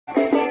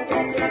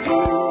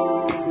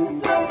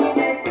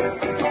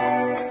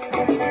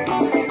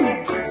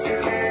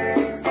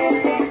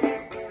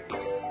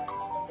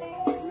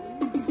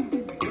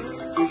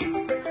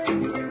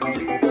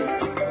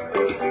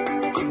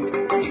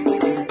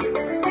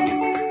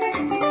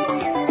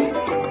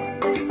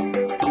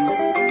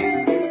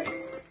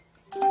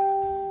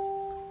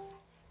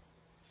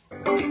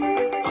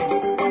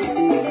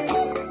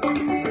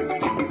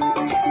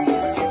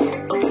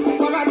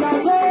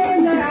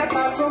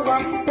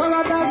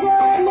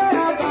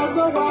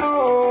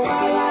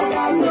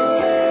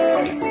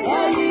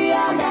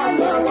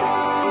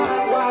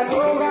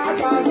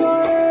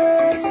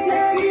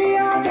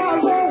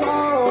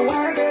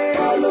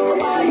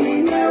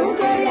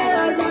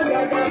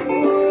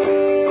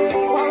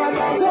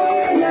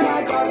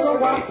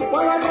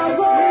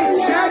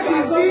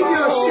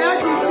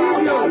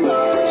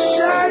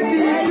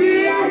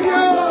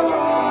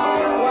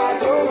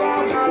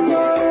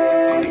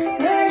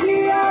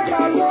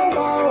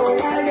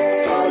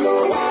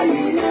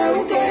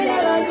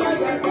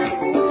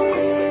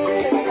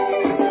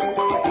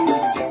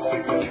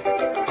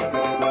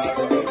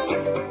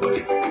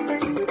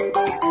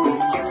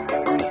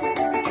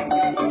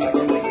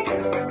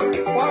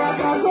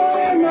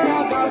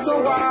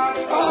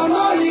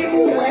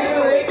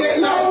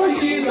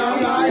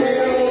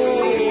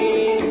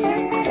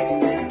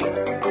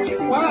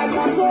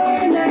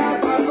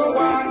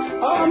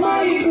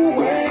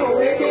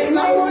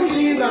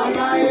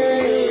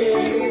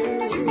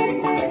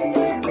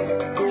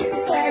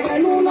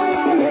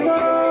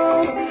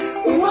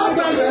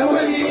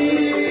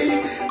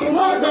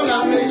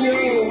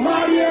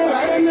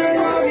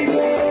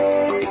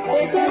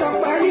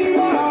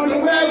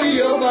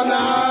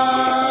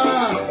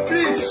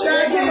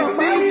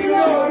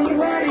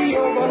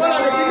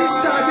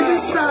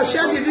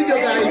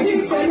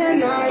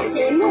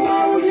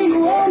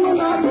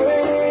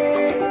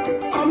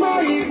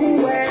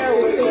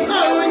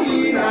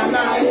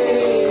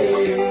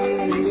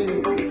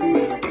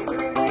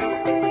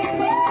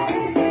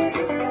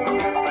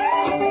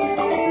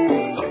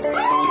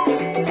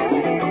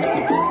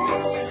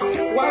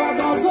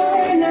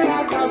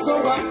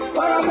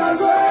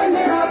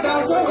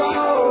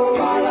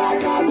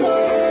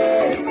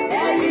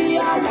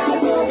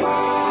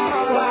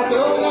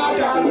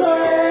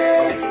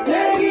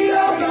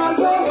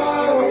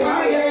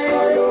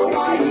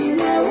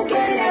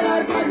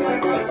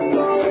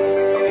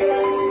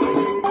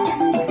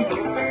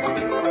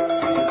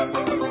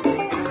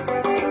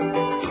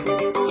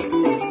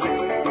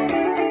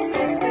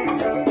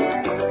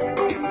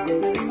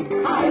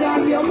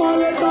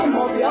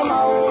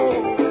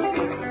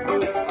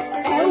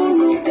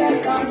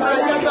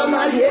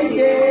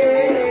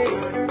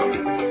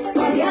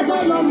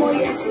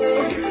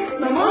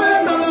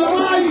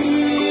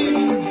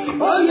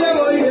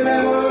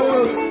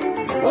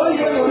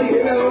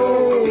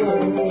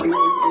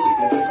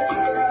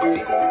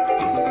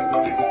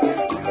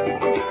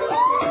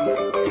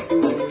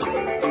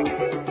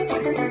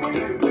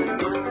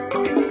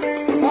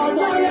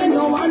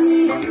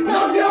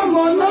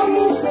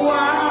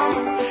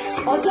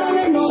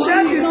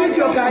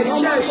Guys,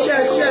 share.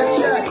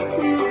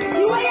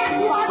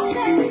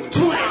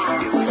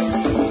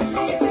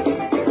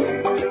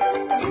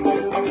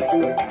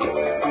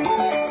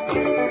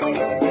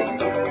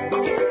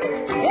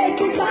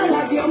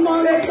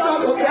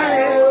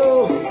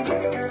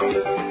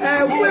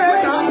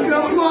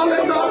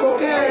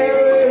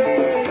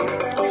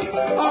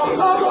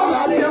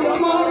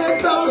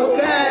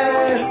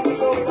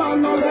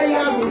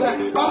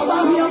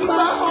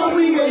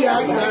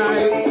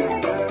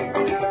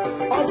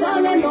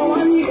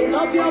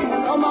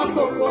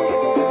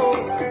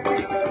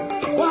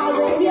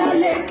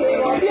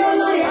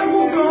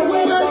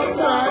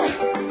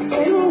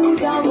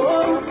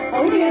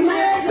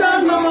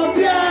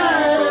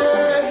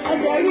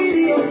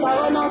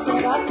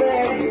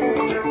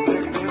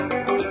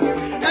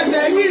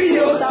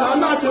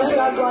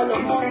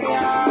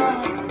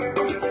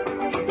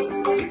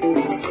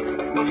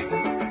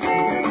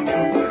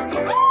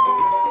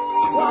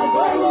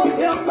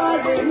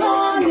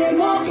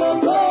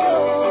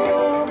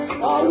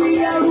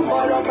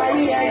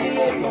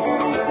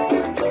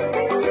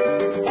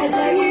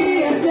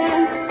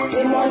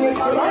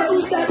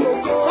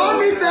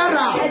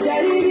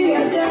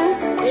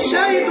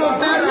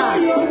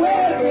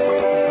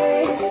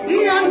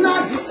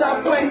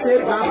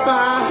 Disappointed, Papa.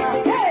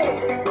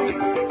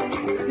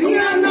 You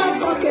are not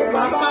fucking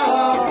Papa.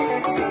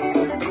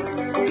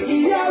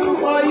 You are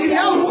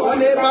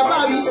Papa,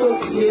 you so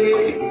see.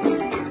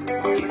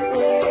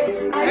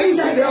 I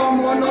said,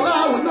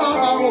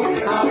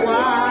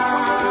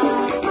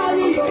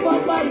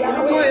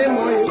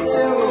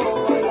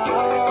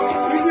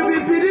 if you be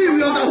believe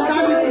you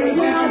understand this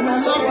music, you will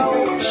love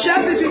it.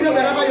 Share this video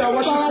wherever you are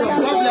watching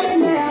from. God bless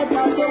you.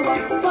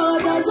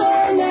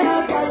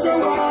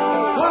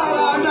 What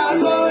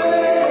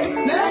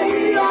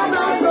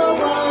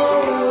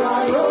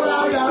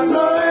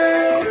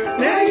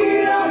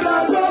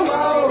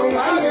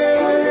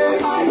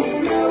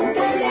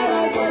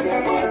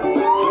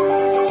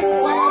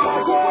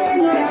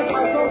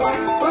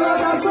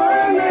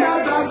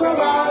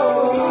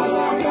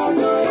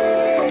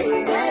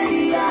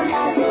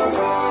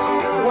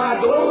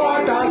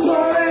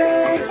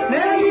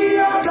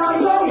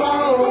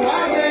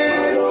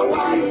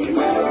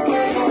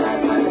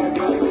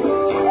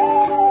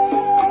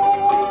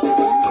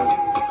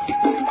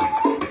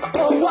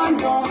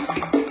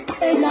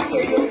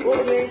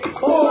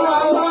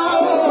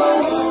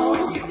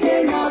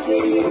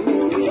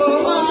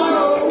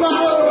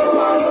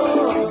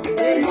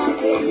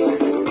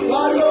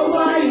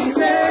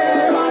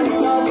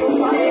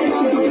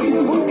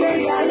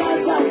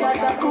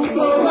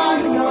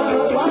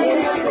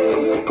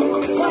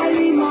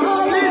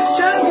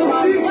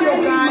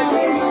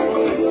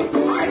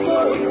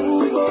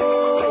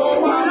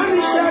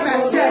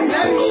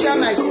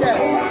myself.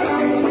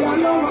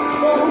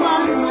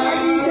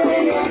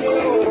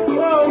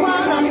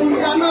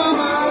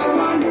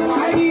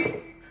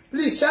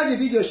 Please share the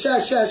video.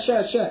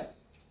 Share.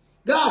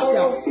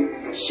 Gracias.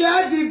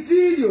 Share the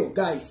video,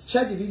 guys.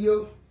 Share the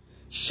video.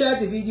 Share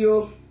the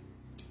video.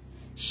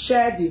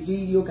 Share the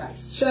video,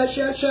 guys.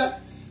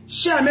 Share.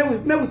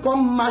 May we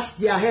come mash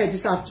their head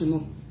this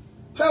afternoon.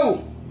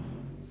 Oh,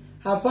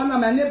 Havana,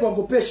 my neighbor,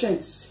 go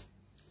patient.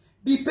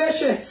 Be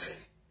patient.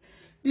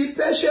 Be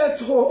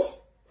patient. Oh,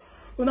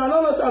 when I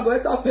know I go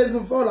enter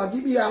Facebook for like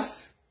give me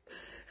ass.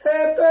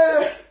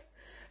 Hey,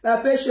 my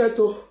patient.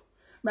 Oh,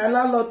 my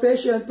landlord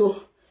patient.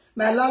 Oh,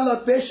 my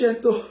landlord patient.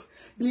 Oh,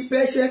 be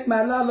patient,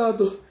 my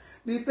landlord.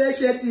 Be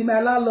patient,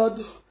 my landlord.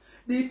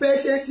 Be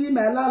patient,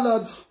 my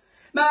landlord.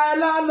 My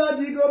landlord,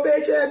 you go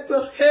patient.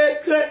 Hey,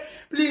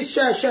 please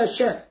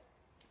share.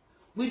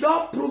 We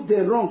don't prove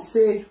the wrong.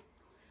 Say,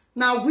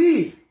 now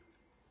we,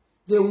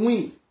 they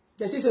win.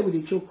 They say we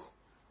the choke.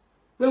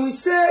 When we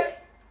say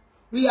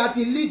we are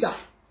the leader,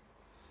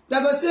 they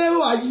go say,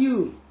 who are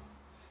you?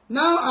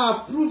 Now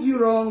I've proved you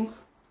wrong.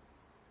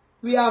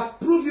 We have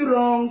proved you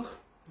wrong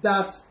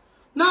that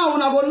now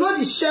when I go know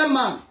the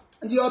chairman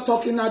and the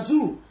talking I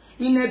do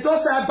in a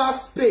cyber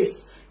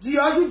space, the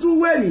you do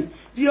well,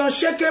 the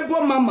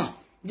unshakable mama,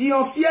 the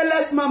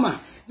unfearless mama,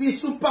 the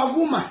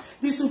superwoman,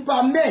 the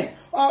superman,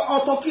 or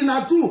talking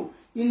I do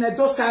in a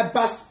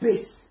cyber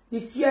space, the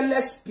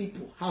fearless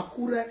people.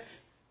 Hakure.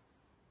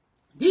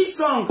 This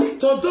song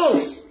to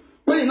those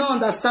when you don't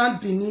understand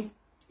Bini,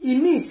 it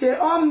means say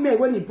all me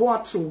when you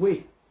born through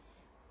way.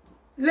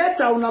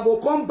 Later una go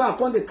come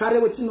back on the carry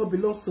what no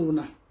belongs to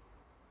una.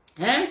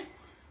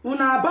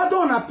 Una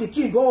abandon una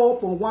pikin go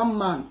up on one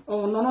man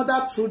or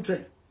another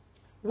children.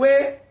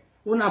 Where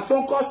una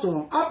focus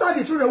on after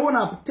the children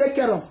una take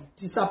care of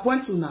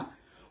disappoint una.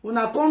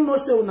 Una come no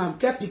say una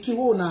get pikin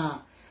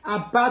una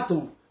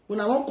abandon.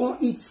 Una won't come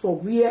eat for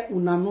where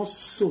una no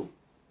so.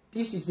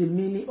 This is the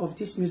meaning of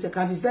this music,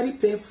 and it's very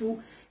painful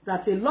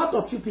that a lot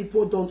of you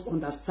people don't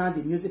understand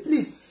the music.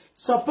 Please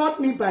support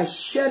me by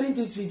sharing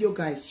this video,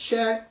 guys.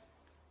 Share.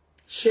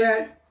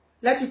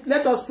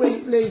 Let us play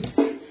it.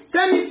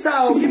 Send me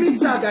star or give me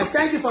star, guys.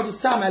 Thank you for the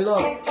star, my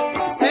lord.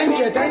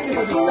 Angel, thank you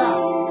for the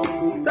star.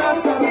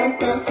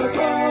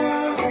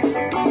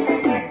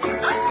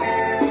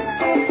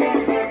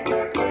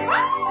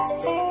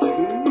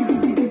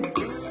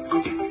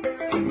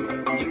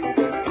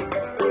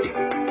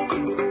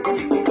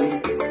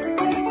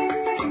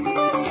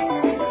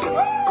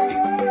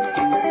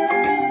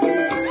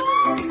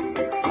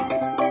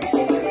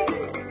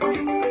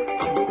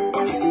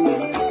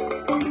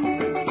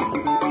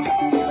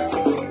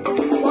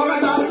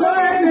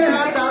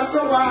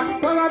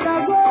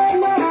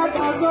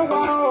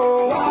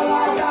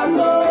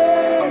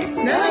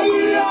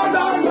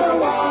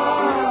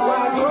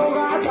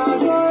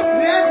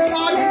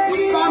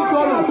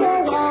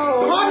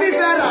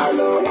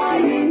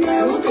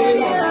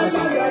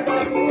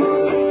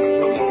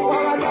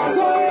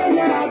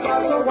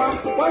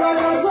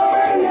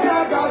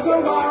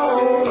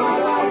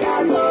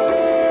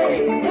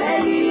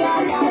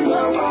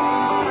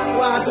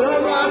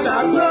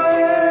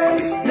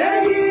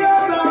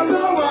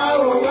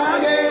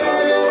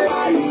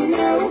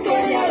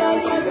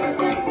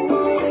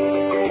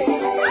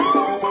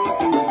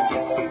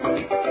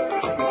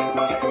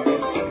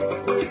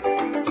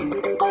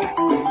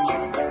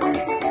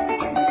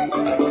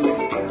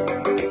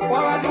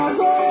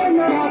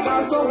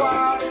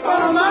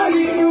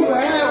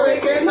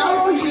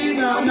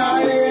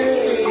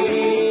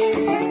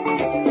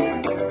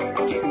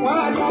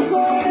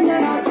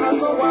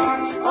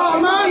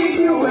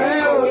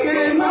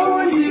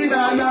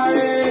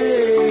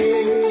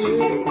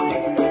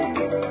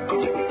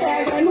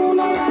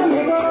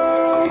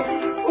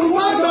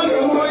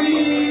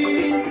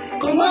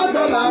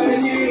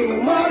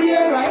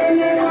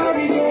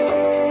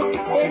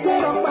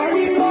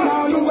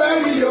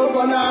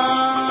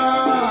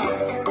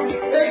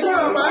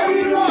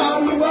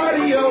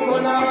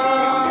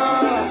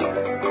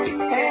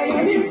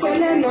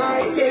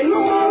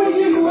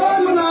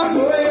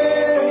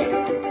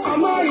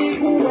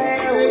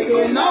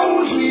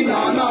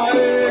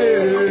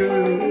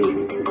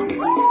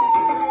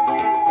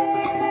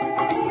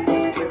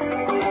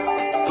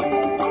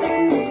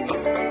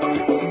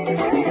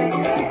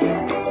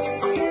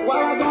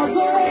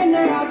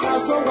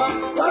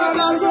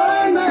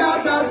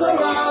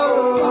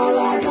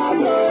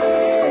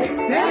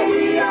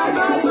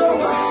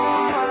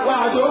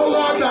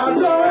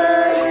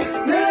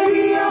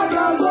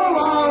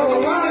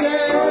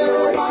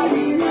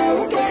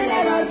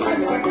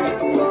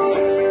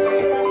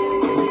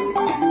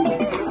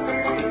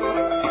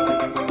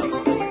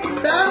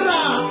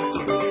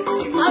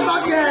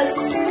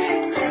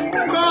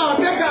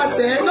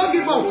 Don't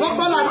give up. Come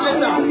follow us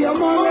later.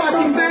 Come and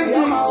defend it.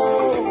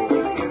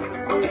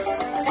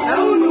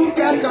 Ẹ̀hún ló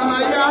kẹ́kọ̀ọ́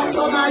máa yá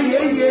sọ́nà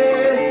yéye.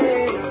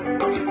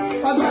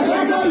 Ọ̀gbìn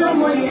ẹ̀dọ́ ló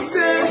mọ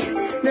ìṣe.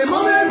 Lè mọ́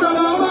mẹ́tọ́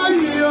lọ wá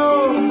yìí o.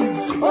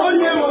 Ó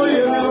yẹ o.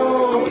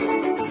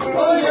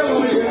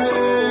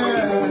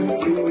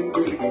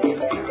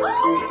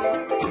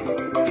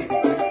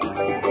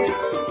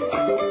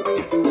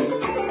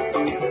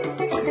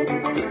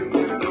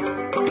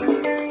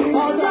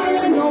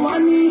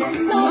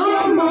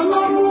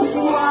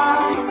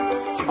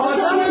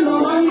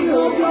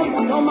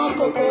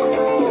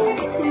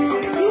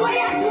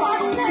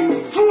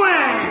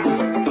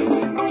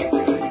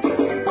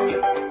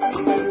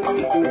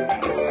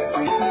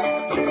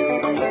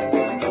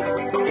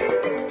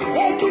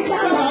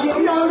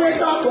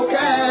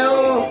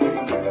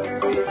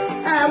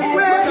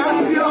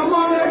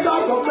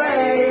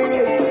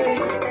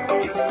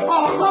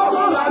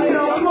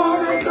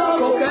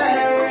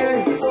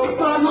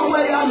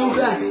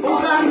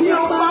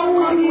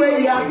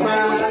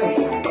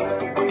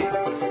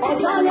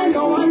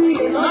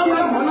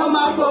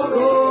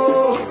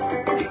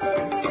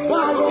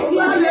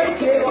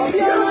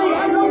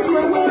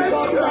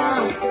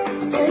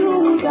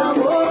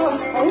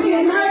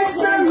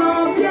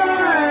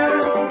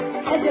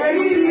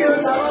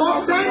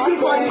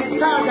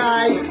 star,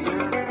 guys.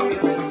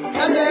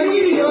 And then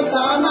give you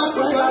time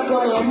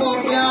for your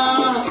mom,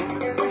 yeah.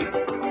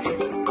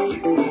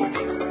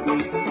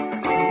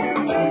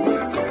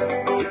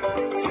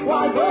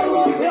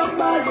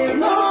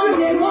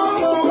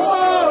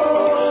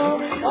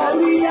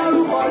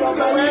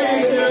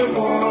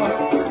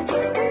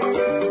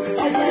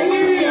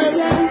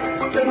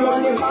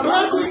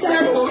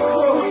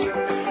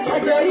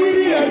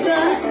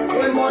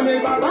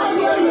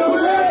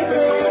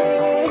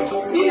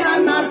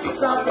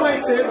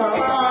 Disappointed,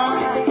 Baba.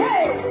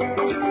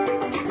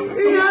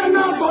 He had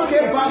not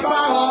forget Baba.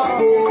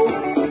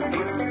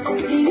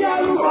 He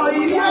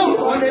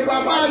on the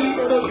Baba is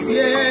so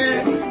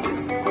clear.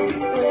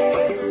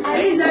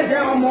 He said,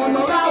 there are more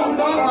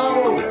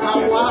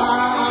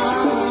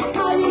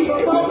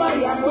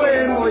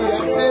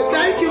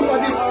thank you for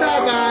the star,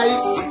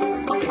 guys.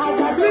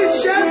 Please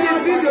share the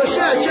video.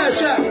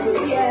 Share.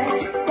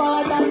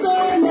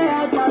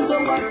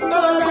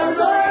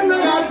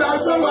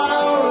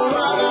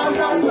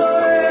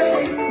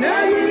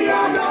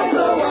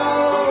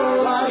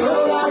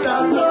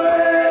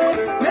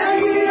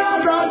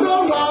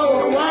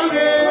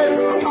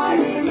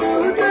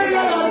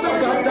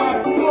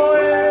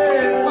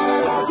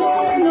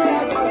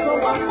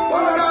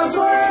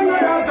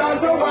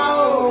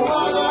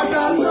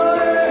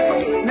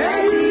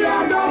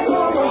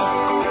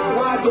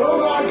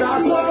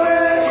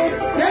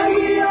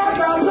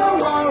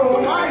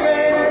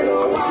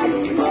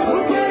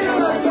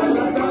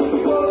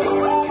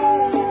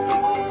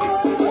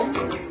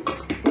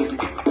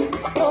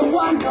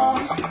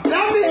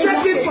 Let me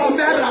check it for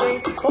Vera.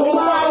 Oh,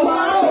 wow.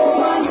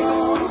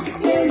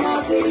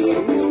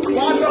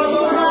 What do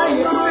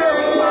you say?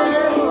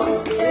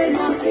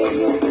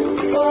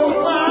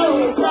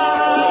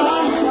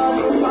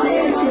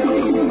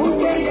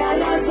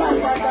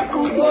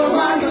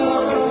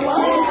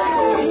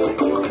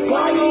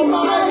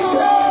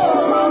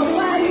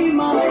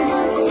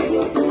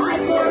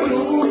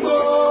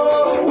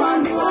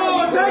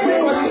 Oh, thank you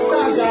for the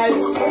star,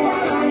 guys.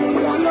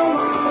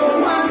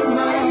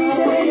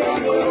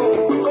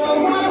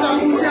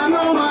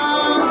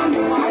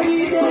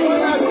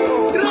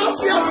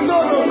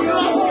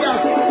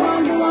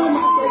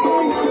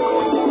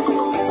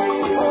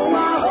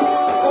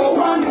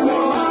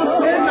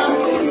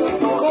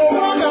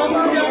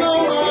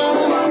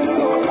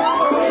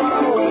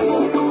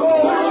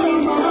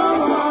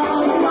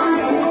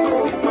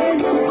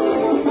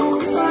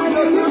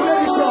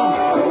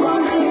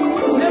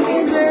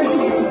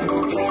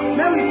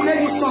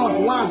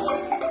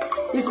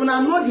 If you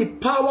now know the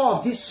power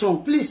of this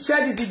song, please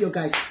share this video,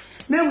 guys.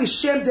 May we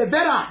shame the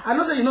Vera. I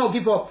know say you know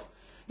give up.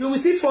 You will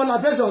still fall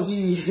based on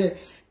the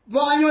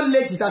young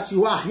lady that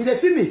you are. You dey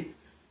feel me?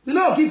 You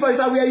know give up. If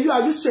I were you,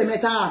 I use shame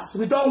at us.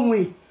 We don't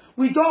win.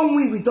 We don't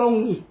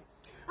win.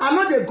 I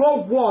know they go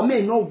war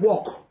may not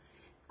work.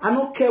 I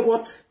don't care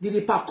what the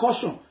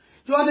repercussion.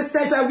 You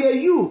understand? If I were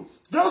you,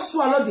 just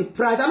swallow the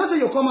pride. I know say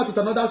you come out with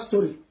another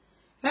story.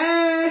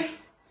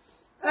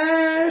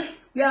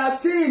 We are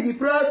still in the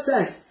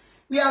process.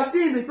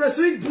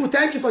 Sweet boo,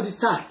 thank you for the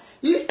star.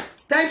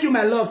 Thank you,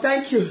 my love.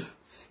 Thank you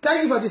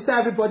for the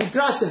star, everybody.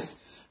 Gracias.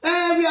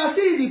 We are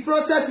still in the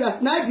process. We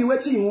are now be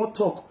waiting. You won't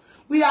talk.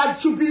 We are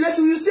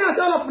jubilating. You see, as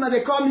all of them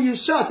they call me. You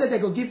sure say they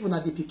go give una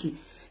the picky.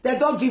 They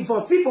don't give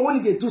us. People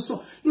when they do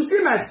so. You see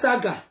my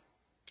saga.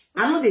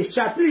 I know they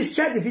chat. Please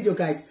share the video,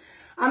 guys.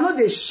 I know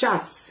they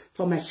chat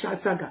for my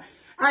saga.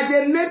 And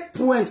they make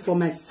point for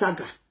my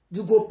saga.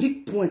 You go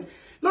pick point.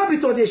 Not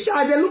because they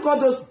shout, they look at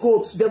those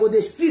goats, they go,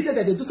 they feel say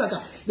that they do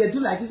saga, they do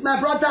like this.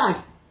 My brother,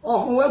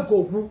 oh, where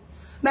go who?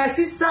 My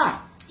sister,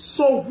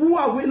 so who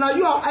are we? Now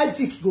you are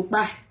addict, go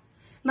by.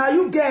 Now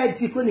you get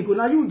addict when you go,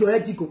 now you do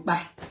addict, go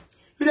by.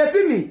 You dey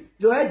feel me?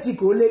 Your addict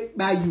go let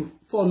by you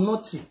for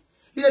nothing.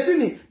 You dey feel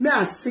me? May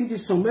I sing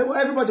this song?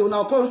 Everybody will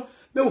now come,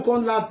 may we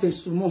come laugh them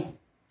some more.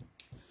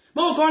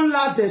 May we come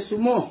laugh them some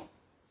more.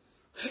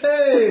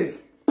 Hey!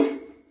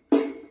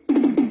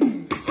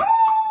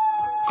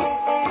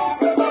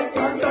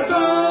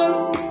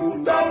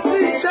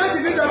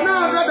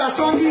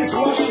 Something is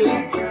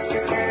washing.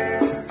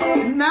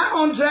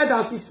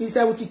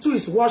 972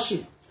 is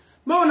washing.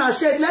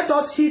 Let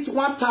us hit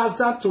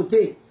 1,000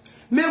 today.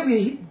 May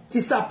we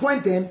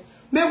disappoint them.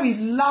 May we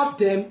love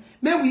them.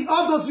 May we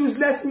all those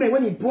useless men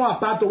when they born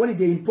about or when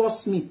they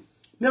impose me.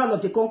 May all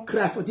of them come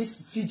cry for this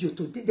video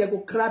today. They go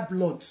cry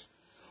blood.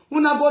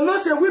 Una go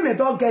not say women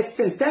don't get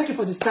sense. Thank you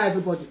for this time,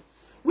 everybody.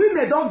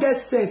 Women don't get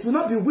sense. We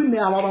not be women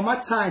our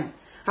mama time.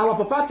 Our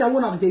papa time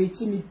one of the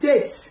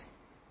intimidate.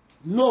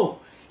 No.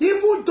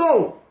 Even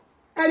though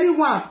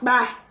anyone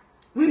buy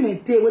women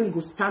day when you go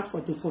stand for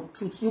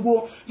truth,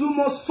 you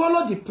must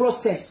follow the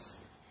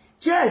process.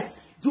 Yes,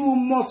 you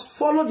must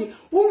follow the.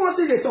 Who wants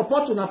to say they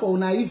support una for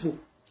una evil?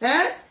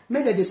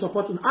 Make they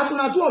support una. As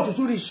una do or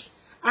to reach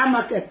our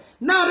market.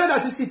 Now that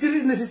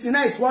 63 and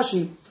 69 is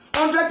washing,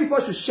 100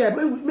 people should share.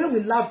 May we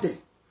love them.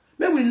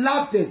 May we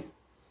love them.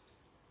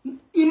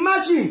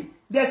 Imagine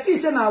they feel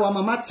saying our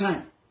mama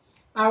time,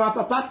 our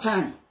papa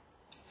time,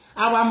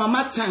 our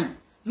mama time.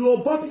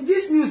 You bump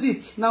this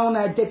music now when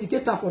I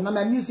dedicate her for now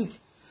my music.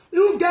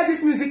 You get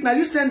this music now,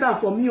 you send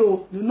that for me.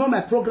 Oh, you know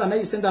my program now,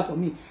 you send that for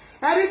me.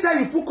 Anytime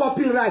you put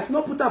copyright,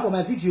 not put that for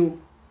my video,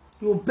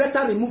 you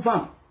better remove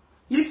them.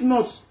 If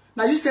not,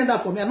 now you send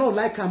that for me. I don't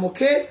like them,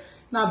 okay?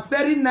 Now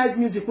very nice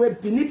music where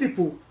beneath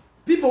people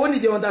when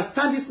they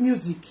understand this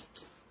music,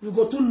 you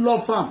go to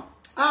love them.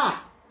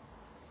 Ah,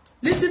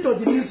 listen to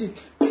the music.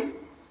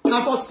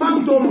 Now for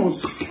spam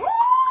donors,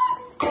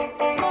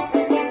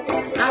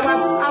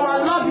 our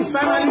love is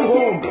finally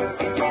home.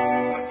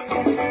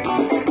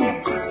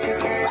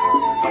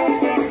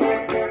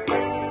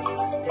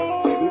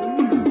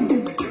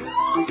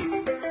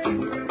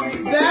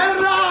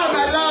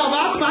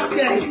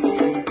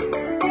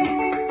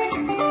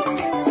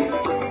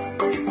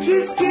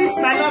 Kiss,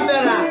 my love,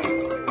 Vera.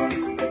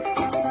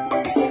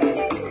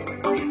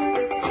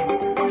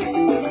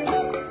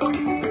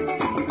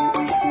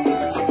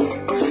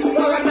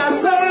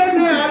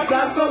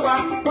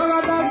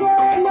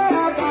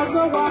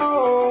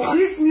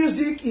 This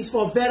music is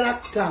for Vera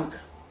Gang,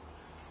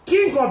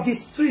 king of the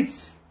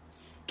streets.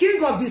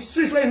 King of the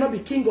street, where you not be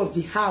king of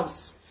the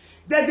house.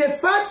 They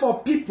fight for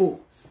people.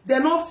 They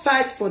not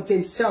fight for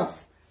themselves.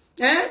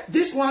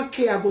 This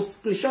 1K, I go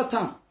screenshot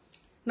them.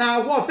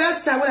 Now, what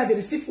first time when I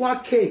receive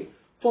 1K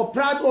for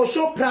proud or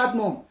show proud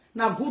mom.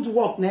 Now, good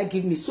work now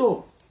give me.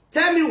 So,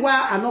 tell me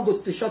why I not go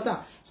screenshot them.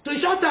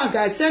 Screenshot them,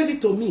 guys. Send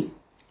it to me.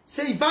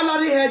 Say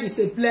Valery head is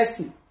a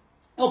blessing.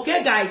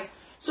 Okay, guys.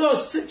 So,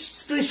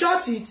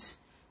 screenshot it.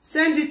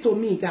 Send it to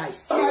me,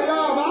 guys.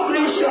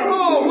 Screenshot.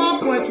 Oh,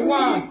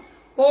 1.1.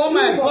 Oh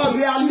my God,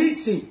 we are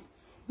leading.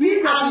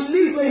 We are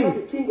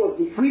leading.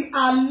 We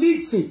are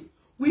leading.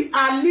 We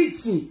are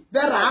leading.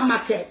 There are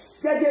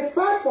markets.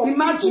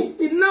 Imagine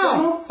it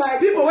now.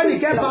 People when they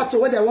get back to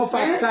where they want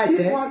fight,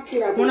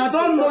 when I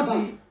don't know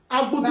the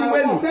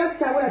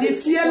the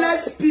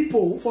fearless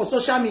people for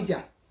social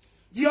media.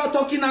 They are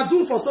talking I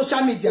do for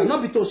social media,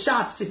 not be to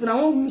shots. If I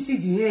want to see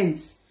the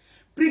ends,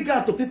 bring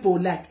out to people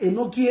like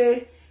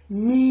Enogie,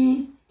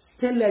 me,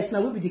 Stainless. Now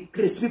we be the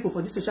crazy people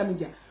for this social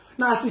media.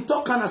 Now if we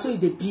talk and I saw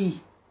it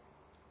be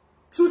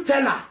true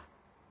teller.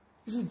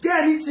 If you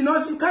get anything, you know,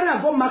 if you carry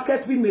and go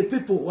market with me,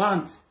 people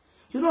want.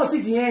 You don't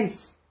see the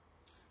ends.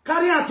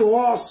 Carry out to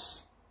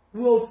us.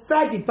 We will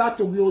fight the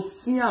battle. We will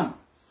see them.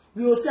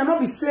 We will see them. Not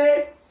be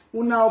say,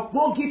 we now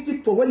go give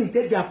people when you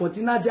take their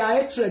opportunity, they are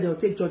hatred, they will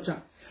take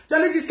judgment.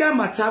 Tell you this kind of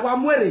matter.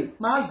 I'm worried.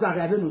 Ma zari,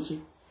 I don't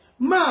know.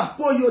 Ma,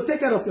 boy, you take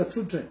care of your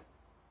children.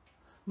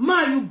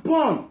 Ma, you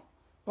born.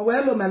 Oh,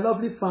 well, hello, my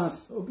lovely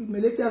fans. Okay,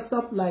 Melita,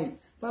 stop lying.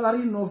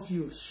 Valery love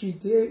you. She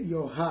did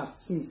your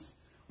house since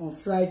on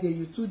Friday.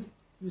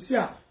 You see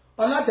her.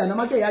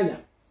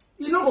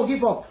 He not go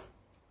give up.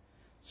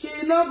 She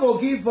not go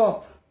give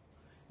up.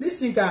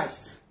 Listen,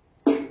 guys.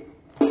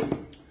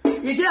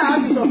 He did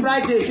house this on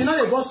Friday. She not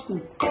dey go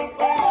school.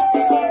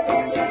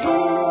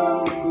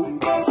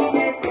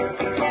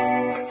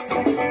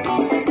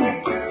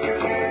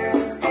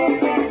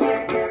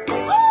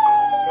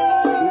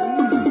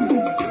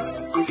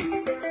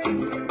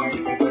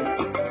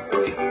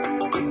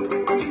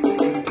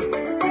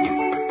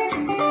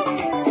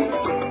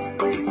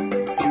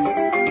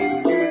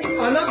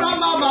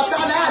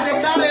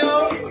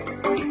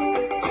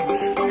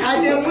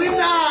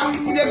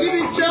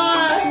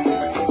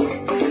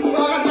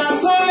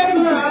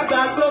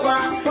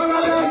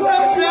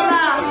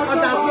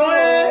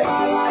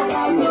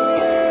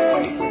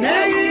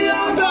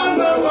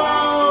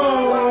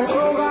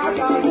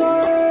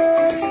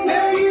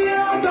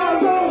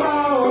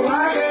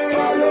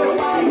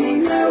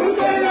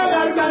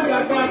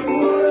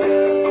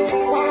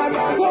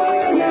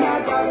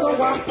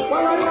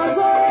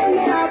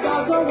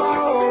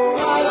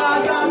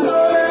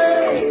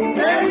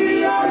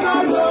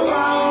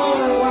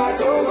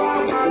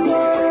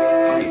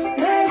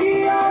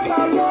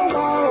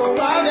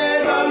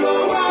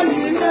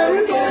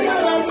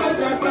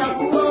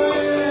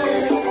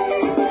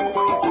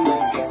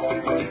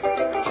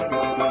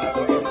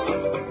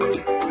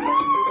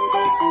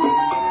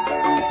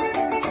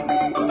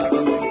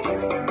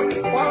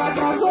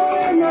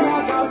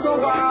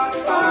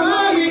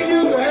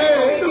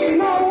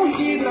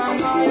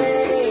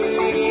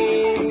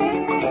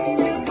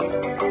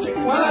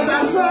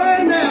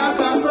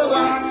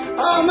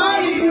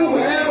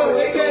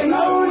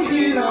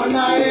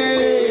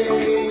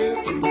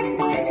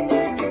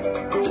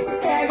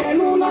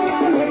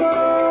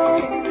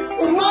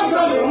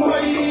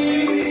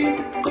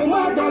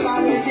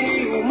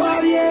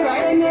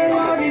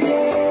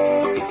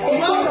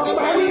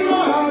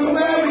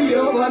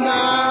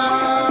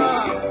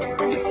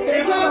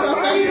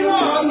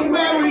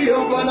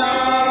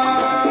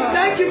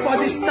 Thank you for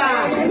the star.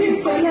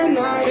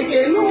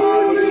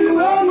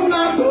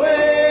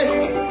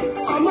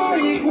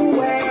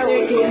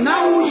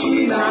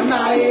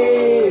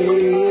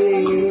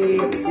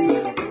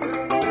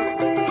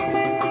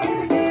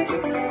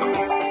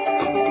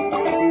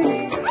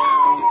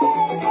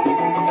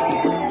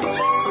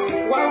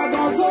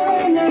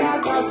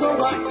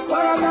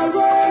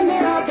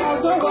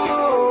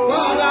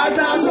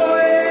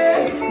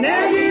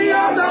 Negi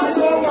oda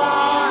sowa.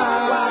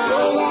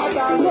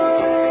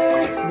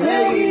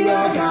 Negi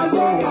oda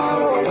sowa.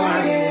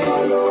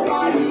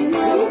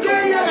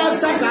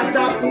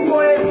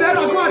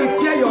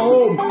 Repair your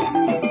home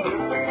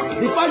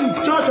before you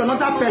judge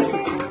another person.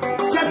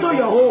 Settle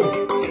your home,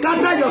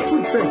 gather your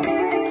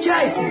children.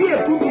 Just be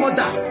a good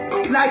mother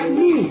like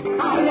me.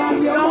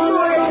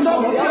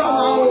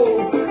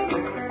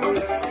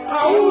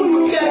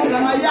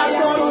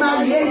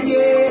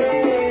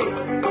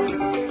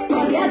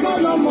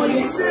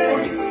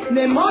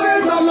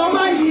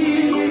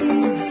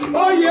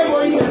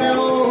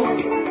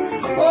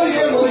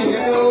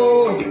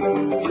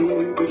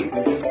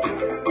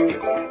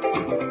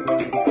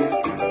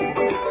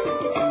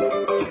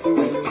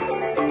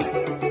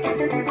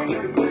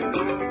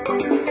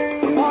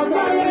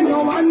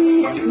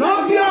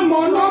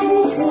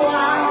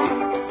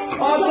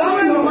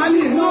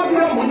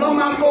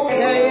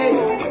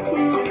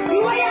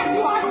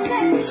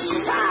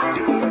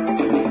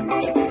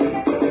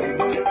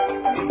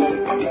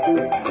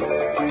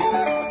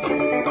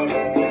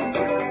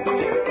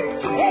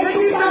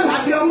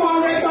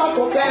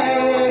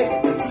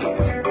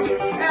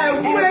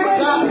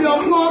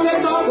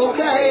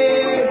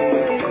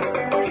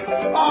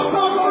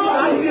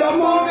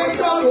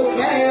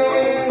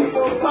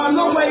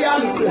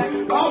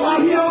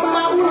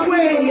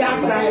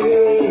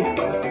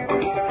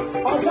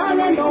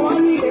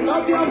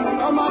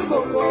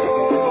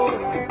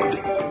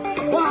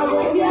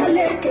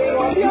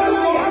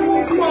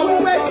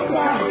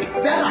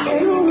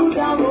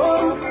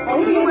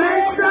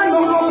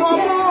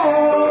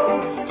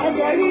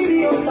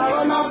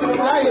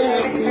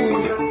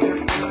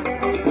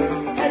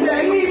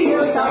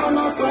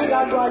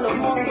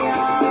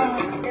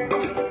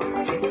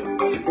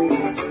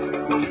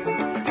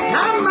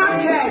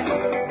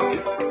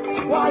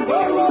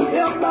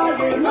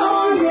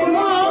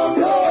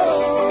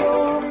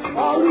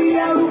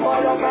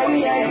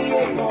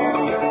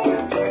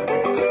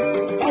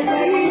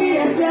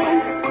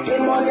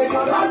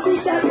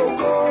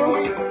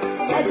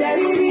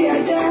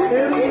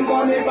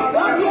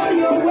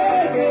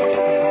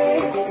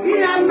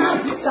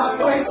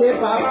 Disappointed,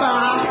 Papa.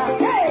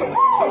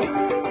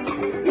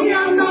 You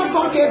are not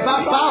fucking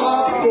Papa.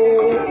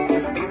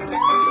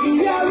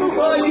 You are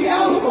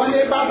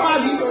Papa.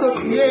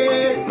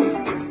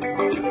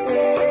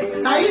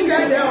 I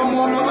said, there are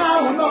more.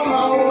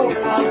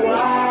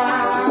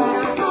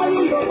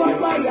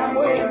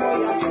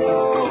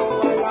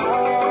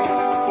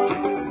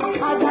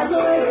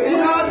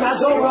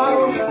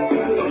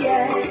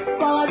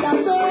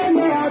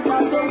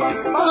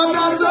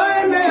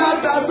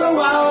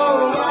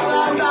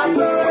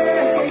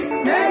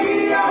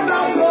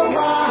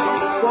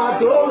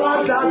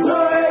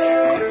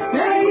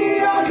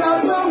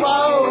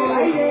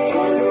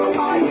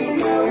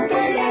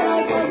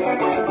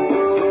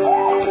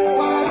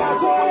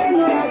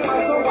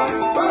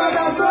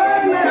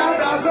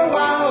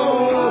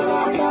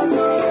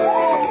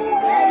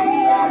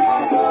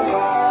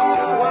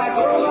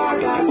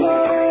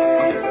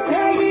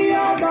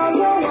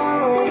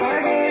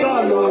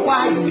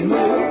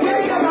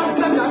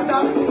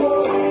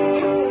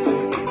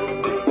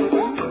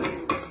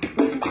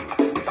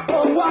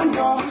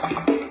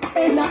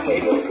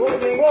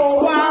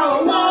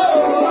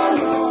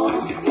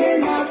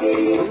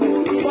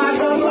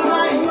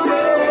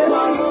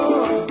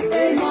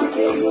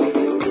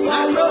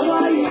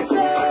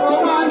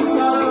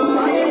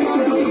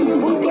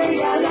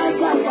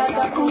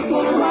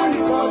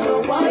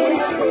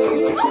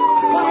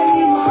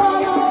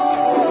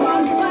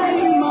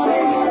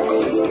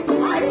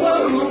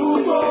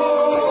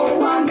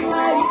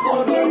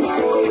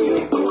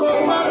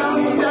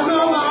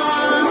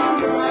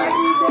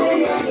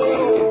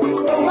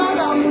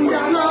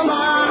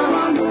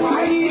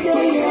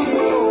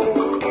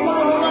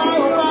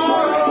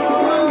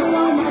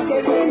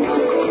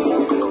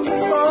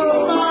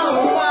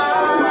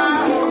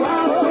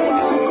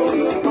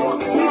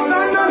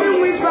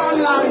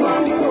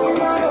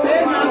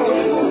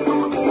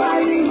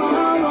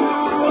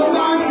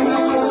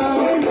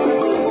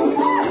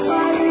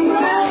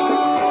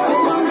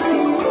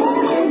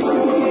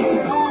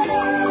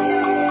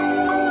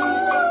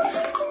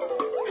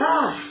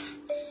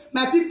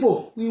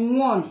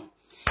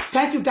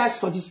 Thank you guys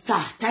for the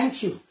star.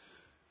 Thank you.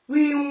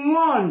 We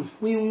won.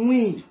 We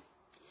win.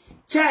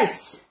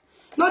 Yes.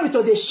 Not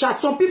because they shout.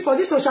 Some people for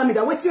this social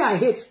media, what I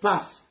hate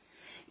pass.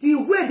 The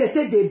way they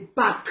take the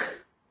back.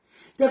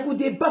 They could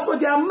they back for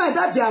their mind.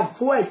 That their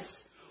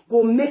voice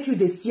will make you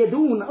the fear. They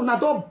will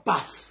not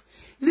bath.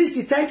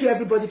 Listen, thank you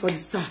everybody for the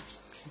star.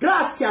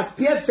 Gracias,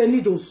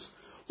 bienvenidos.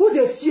 Who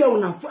they fear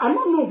una? I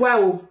don't know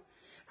why.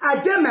 I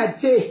did my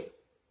day.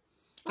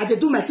 I did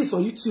do my things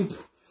on YouTube.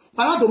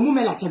 But not the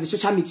moment like the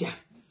social media.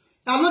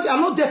 I'm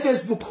not there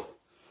Facebook.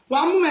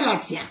 One moment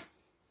like here.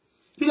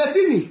 You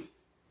feel me?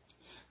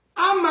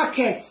 Our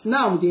markets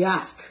now they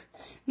ask.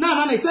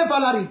 Now they say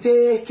Valery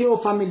take KO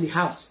family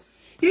house.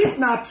 If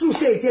not true,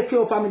 say take care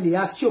of family,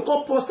 as she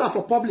call poster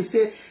for public,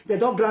 say they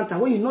don't grant her.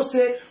 When you know,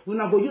 say we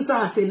not go use her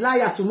as a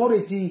liar tomorrow.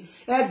 If the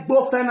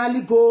Egbo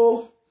finally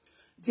go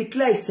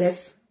declare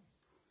itself,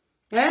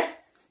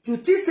 you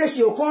think say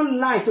she will come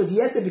lie to the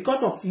essay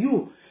because of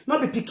you,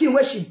 not be picking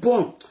where she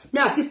born.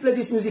 May I still play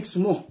this music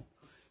some more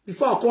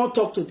before I come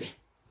talk to them.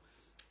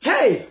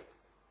 Hey,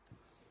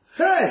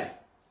 hey.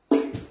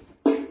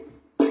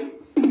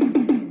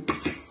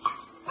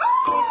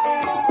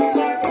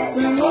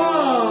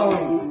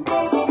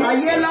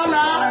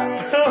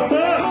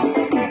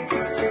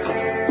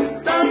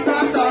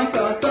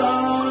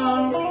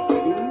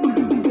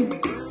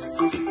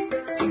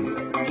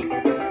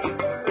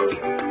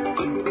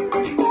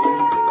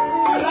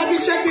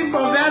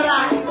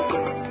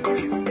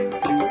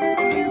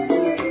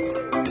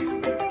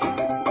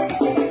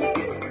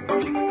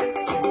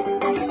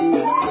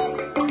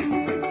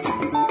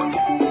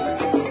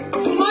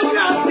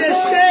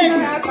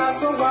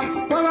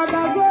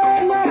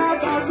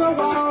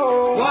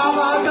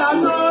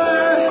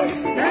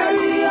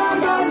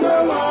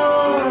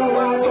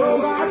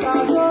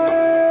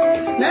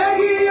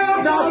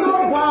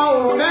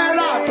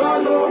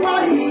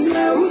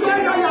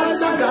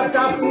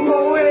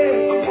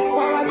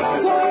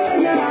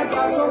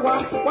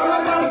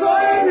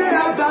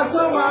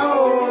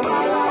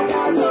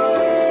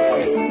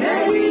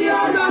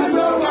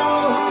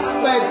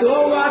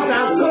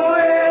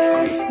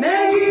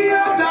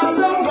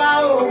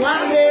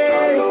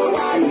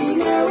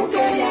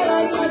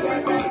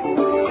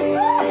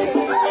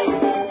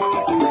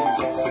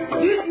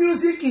 This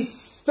music is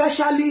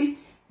specially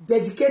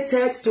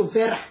dedicated to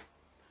Vera.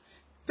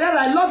 Vera,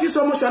 I love you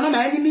so much. You are not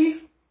my enemy,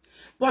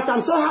 but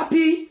I'm so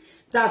happy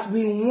that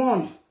we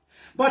won.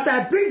 But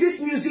I bring this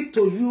music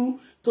to you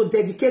to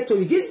dedicate to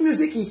you. This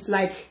music is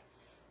like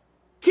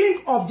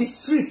king of the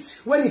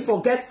streets when he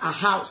forgets her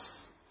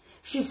house.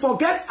 She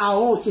forgets her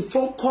own. She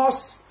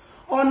focus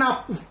on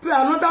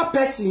another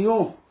person.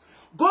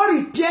 Go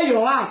repair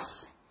your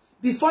house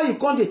before you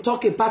come to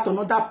talk about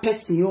another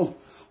person. Go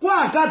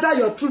and gather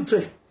your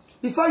children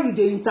before you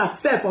dey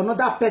interfere for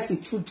another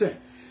person's children.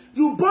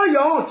 You burn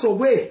your own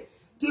away.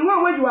 The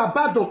one where you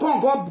abandon,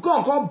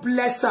 God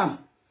bless him.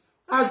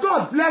 As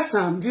God bless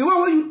him, the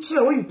one where you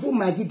try, when you put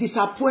my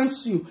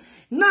disappoints you.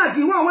 Now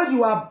the one where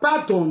you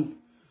abandon,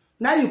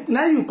 now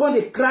you come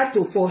to cry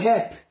for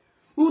help.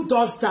 Who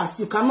does that?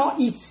 You cannot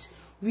eat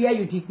where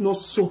you did not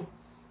sow.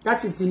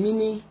 That is the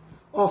meaning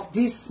of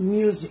this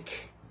music.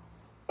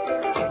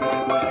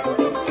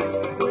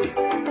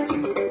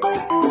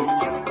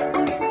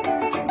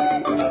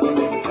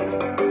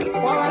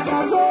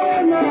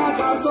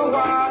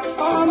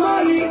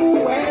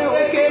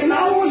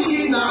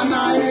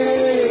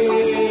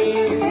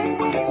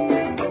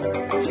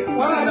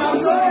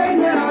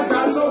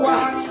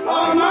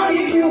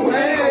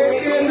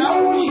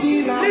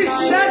 Please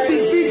share the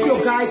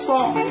video, guys, for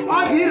all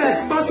the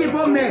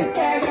irresponsible men.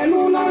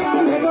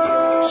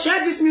 Share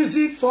this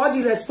music for all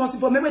the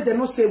responsible men. Maybe they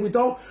don't say we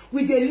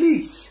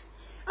delete.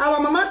 Our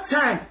mama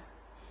time,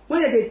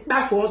 when they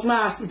back for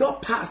us, it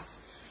don't pass.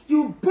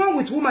 You born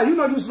with woman, you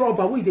don't use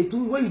rubber. What you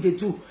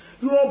do?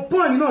 You are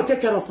born, you don't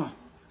take care of her.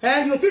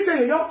 And you think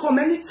say you don't come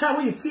anytime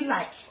when you feel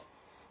like.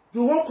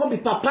 You won't come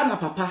with papa na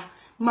papa.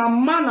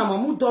 Mama na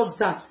mamu does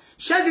that.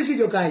 Share this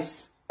video,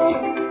 guys.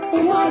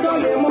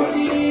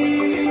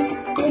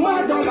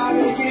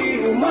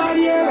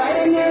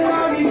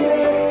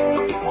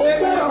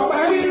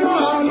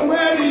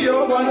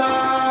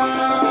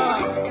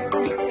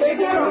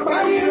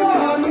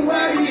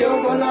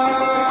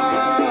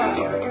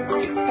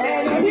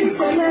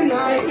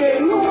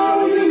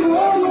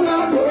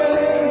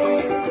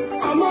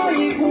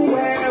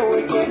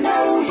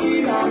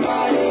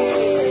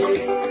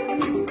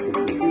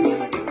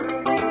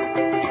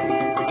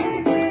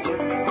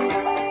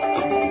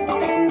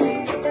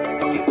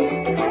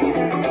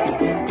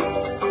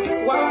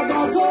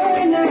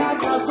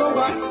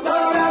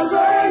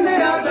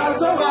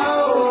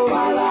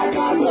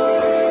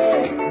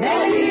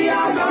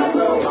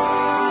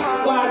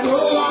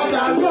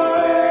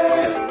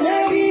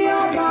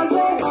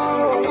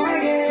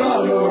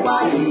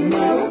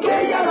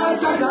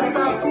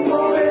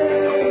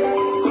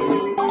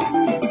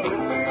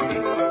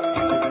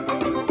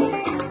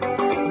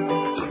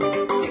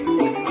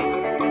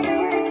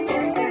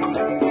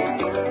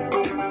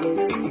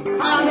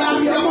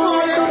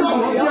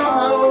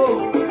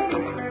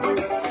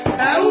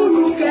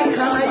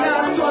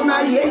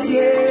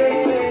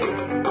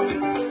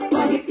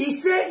 He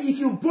say if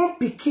you born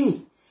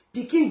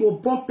pikin go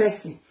born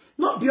person.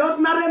 Not be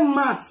ordinary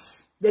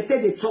maths. They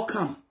tell they talk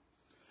him.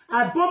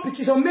 I born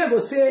pikin. So me go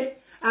say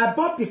I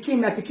born pikin.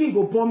 My pikin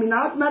go born me.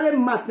 Now ordinary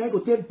maths now go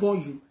take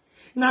born you.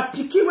 Now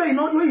pikin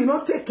when you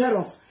not take care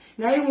of.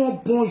 Now he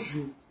won't born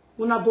you.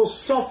 Una go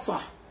suffer.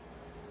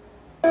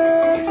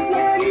 Thank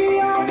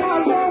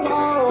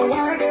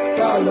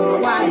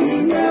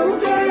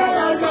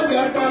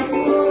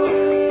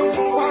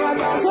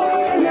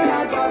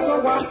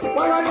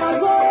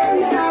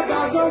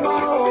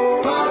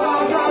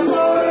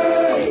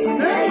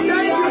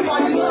you for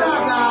the star,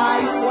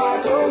 guys.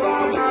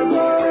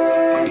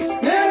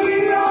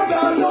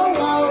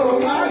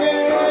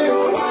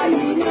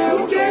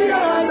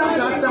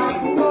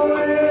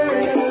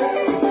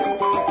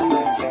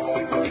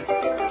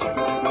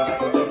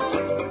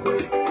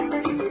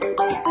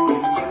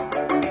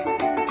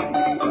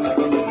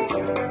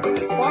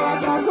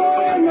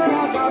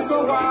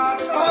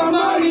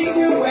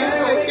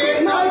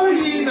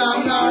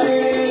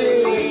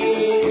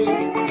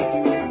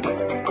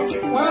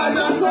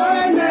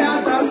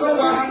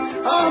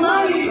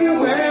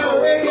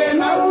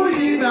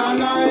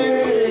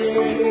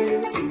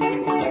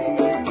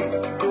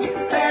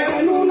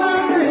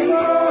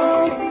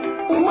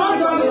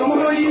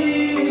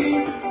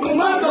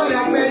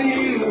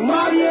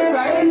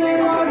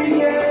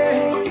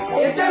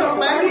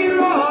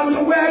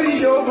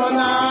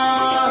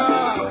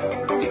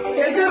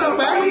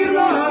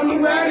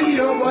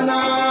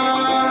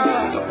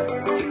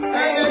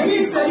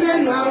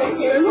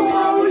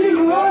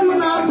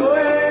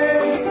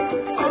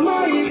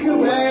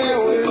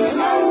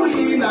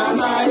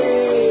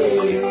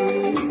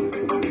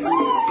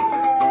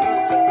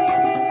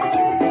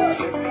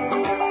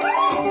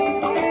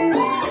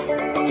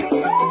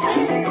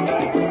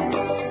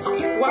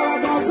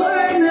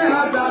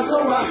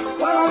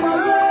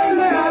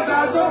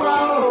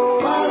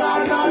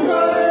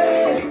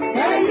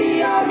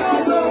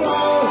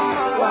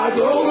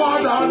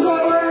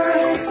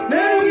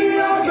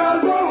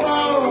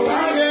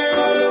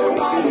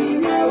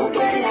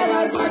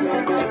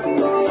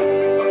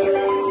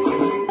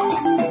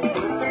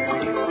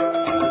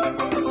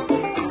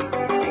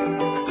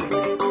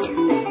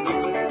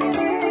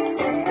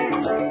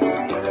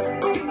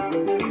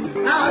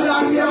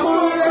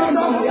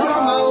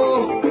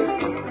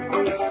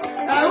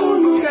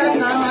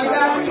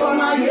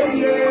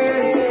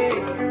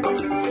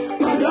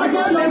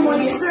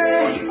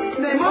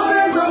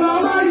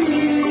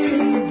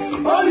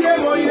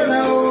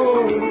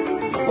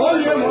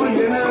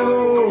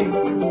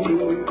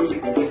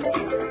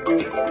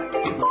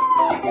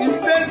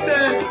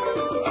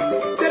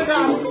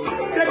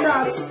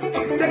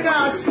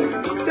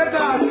 Take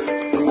out.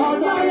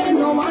 Ọ̀dàlẹ̀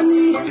no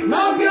money.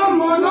 No be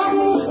ọmọ no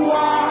move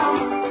wa.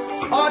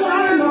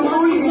 Ọ̀dàlẹ̀ no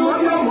money. No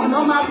be ọmọ no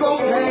ma go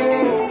pay.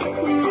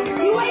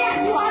 Ìwé yẹn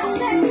tó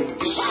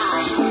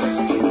ọ̀sẹ̀.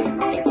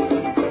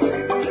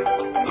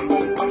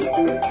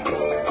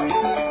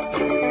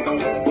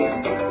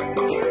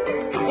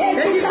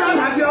 Èyí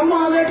sábà bí ọmọ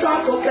rẹ̀ tó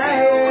kò kẹ́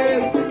ẹ̀.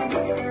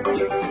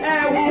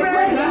 Ẹ̀wùwé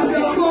bí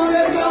ọmọ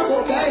rẹ̀ tó kò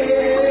kẹ́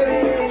ẹ̀.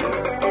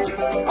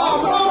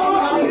 Ọmọ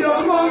àbí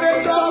ọmọ rẹ̀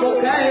tó kò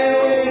kẹ́ ẹ̀.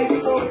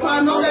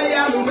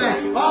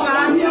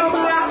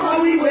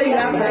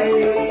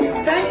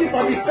 Thank you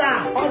for the star.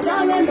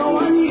 Ọ̀dàlẹ̀ no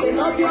one need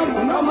no be ọmọ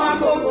no ma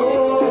go go.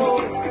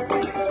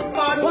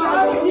 Ọ̀dà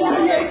òbí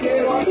àlekè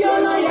òbí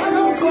ọ̀nà yà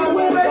ló fọ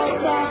wé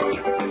bọ́tà.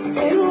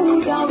 Èrú ń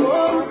dàgbò,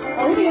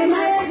 òun yẹn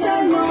náà ẹsẹ̀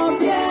náà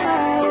bí ẹ̀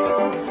o.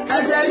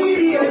 Ẹ̀jẹ̀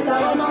rírì ẹ̀ta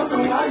ọ̀nà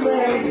sùn wá gbé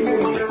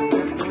ẹ̀dùn.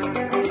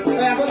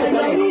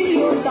 Ẹ̀jẹ̀ rírì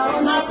ẹ̀ta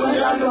ọ̀nà sùn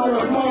wá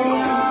lọ́rọ̀ mọ́.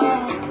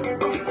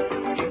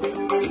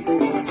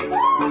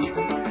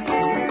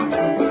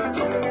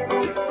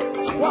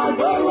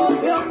 Wàdóró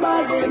bí ọ̀pá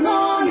lè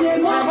náà lè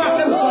má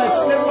gbogbo.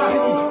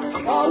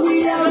 Ọ̀wí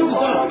ẹ̀rù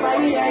ọ̀rọ̀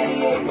parí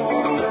ẹ̀yẹ mọ́.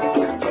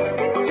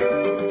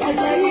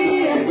 Ẹ̀jẹ̀ rírí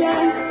ẹ̀jẹ̀,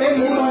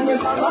 èèmọ̀ ni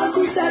bàbá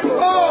tún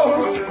sẹ́kọ̀ọ́.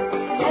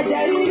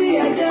 Ẹ̀jẹ̀ rírí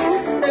ẹ̀jẹ̀,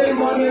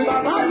 èèmọ̀ ni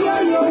bàbá bí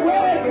ọ̀yọ̀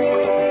wéèdè.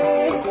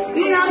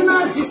 He are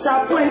not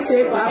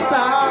disappointed,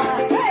 Baba.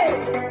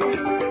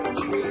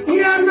 He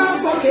are not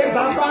forget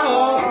Baba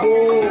ọ̀pọ̀.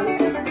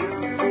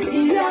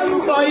 Ìyá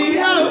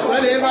arúgbó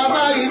lè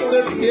bàbá rí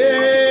sókè.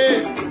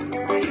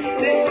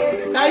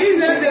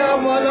 Ayíṣẹ́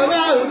ọmọ lọ́wọ́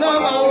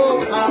àrùlọ́wọ́ o.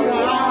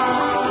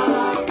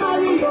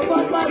 Àríyó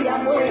bọ́pá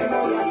ìyàwó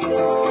ẹ̀mọ́ yàtọ̀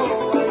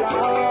ọ̀la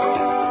ọ̀.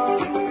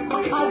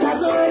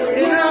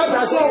 Ilé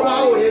ọ̀dà sọ́wọ́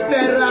ò lè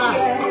fẹ́ ra.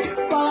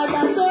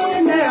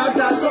 Ní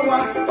ọ̀dà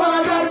sọ́wọ́,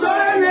 ọ̀dà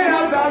sọ́wọ́ ní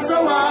ọ̀dà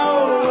sọ́wọ́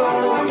o.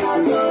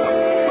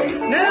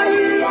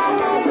 Lẹ́yìn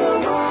ọ̀dà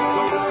sọ́wọ́,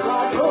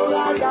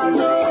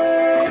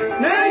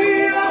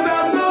 lẹ́yìn ọ̀dà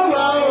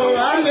sọ́wọ́ o.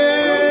 Alẹ́.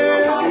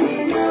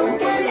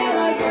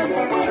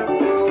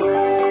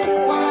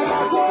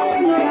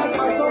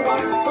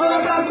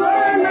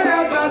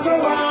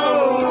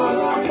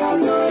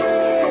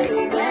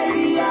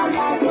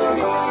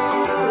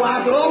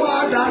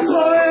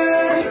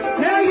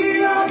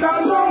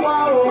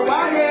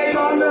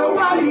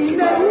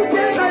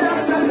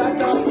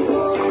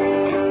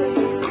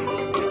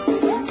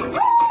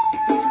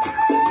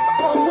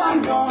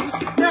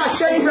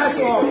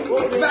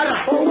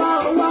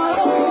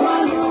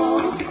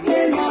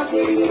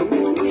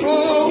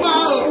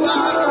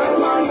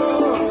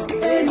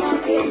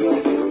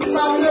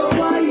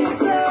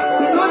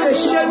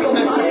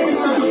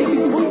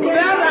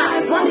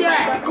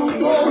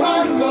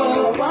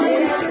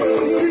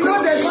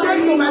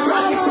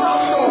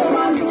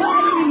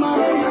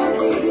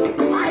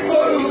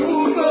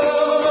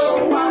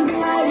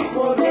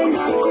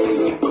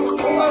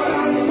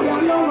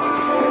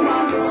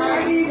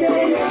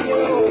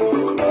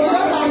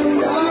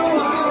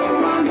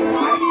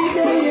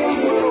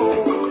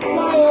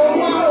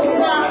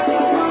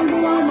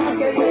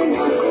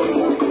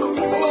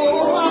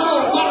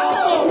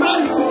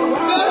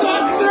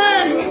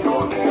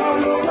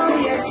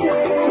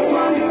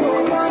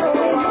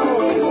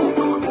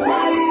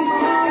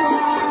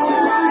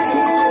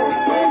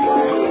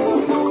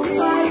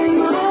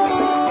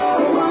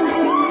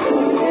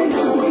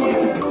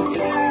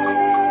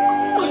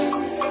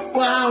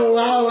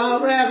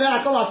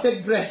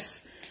 Take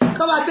breaths.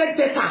 Come and take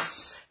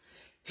taters.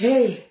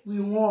 Hey, we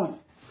won.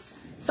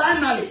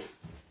 Finally,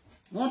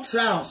 one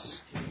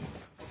trials.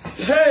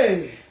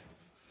 Hey.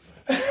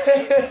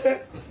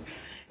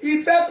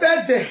 He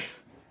prepared there.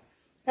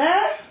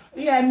 Eh?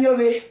 Yeah, me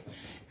away.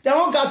 They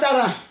won't gather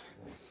around.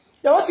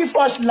 They won't see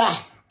first lie.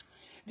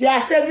 They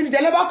are saving.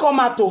 They never come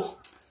out.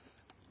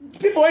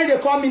 People when they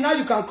call me, now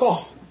you can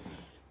call.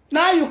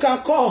 Now you can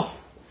call.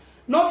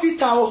 No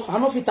filter. Oh, I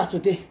no filter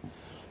today.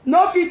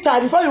 No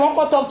filter. Before you want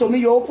to talk to me,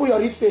 you open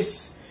your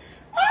face.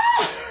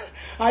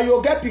 And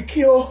you'll get picky.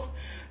 You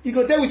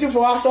go take with you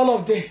for us all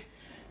of day.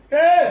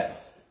 Hey!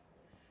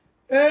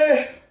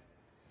 Hey!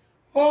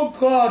 Oh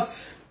God!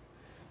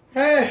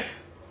 Hey!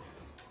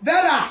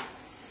 Vera!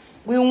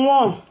 We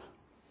won.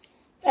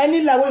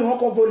 Any lie you want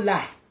to go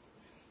lie.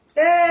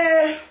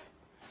 Hey!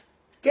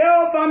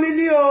 KO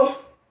family oh!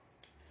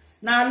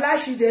 Now lie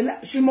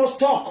she must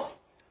talk.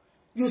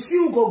 You see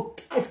who go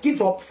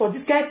give up for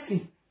this kind of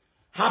thing.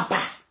 Haba.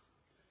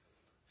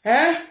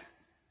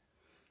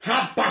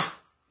 Haba.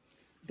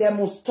 They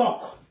must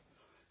talk.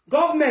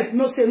 Government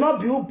no say not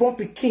be who born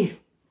pikin.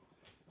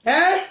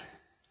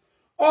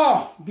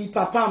 Or be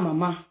papa and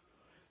mama.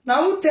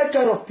 Now who take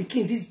care of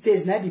pikin these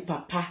days? Now be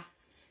papa.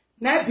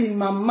 Now be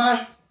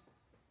mama.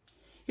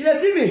 You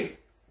see me?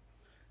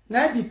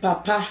 Now be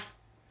papa.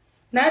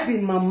 Now be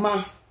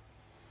mama.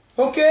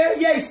 Okay?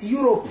 Here is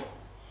Europe.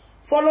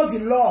 Follow the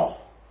law.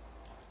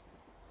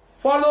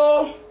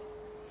 Follow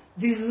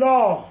the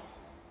law.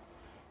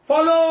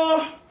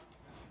 Follow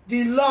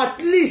the law. At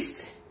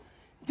least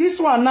this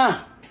one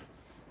now.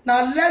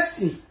 Now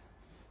lesson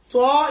to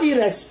all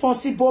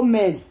irresponsible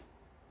men.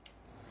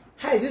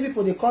 Hi, these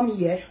people they come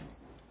here.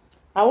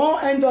 I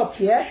won't end up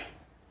here.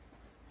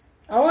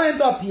 I won't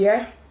end up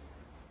here.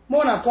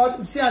 More than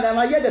call. See, and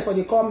I'm here for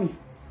they call me.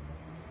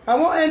 I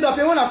won't end up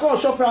here. When I call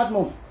shop right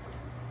more.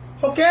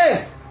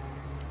 Okay.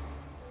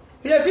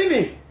 You feel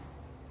me?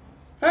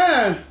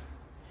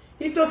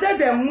 If to say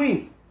them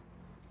win,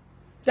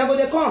 they go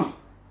they come.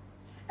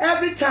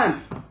 Every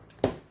time.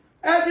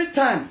 Every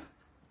time.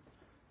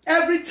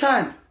 Every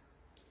time.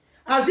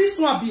 As this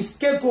one be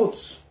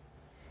scapegoats.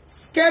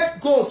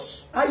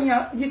 Scapegoats.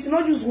 If you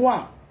not use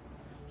one.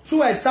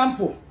 True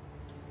example.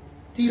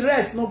 The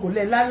rest no go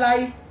learn.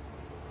 Lie.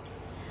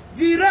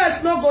 The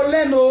rest no go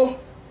learn no.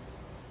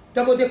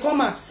 They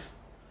come out.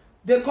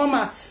 They come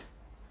out.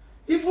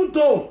 Even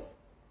though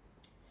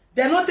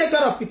they not take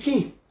care of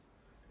pikin,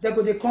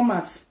 they come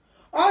out.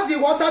 All the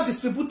water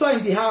distributor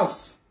in the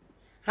house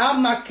have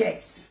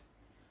markets.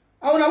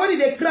 And when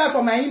they cry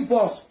for my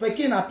inbox,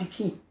 pikin and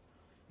pikin.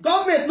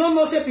 Government no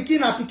know say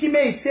pikin and pikin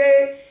may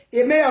say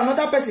he may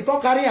another person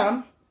come carry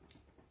him.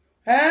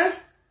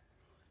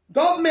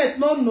 Government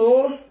no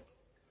know.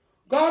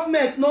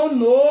 Government no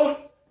know.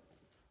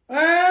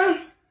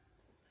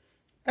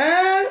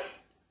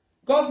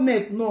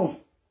 Government no.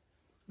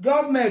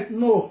 Government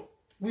no.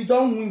 We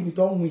don't win, we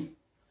don't win.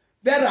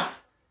 Better,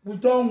 we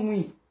don't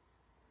win.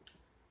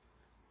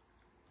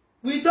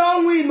 We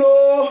don't win,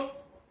 no.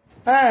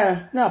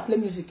 Now play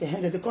music.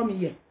 They come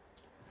here.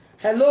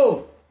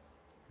 Hello.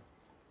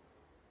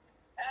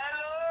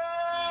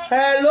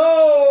 Hello.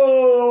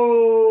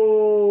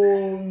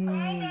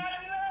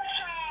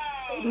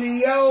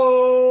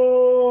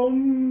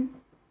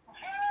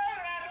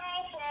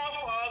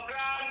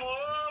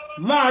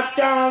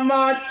 Mata.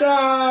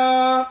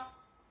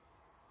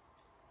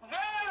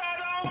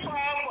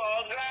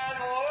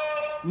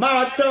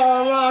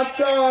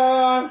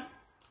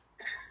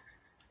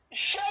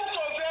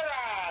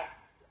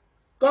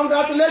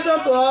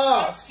 Congratulations to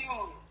us.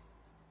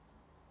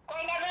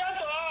 Congratulations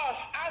to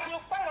us. As you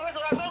fight for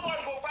us,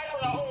 nobody will fight for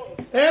your own.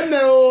 Amen.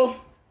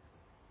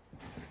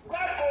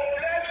 God will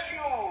bless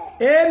you.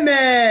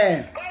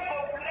 Amen. God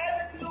will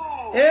bless you.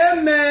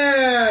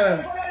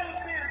 Amen.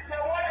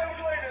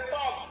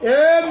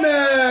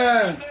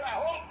 Amen.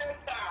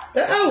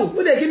 Oh, who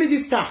they give me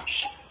this star?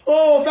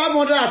 Oh,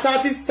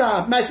 530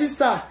 star. My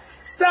sister,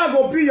 star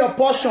will be your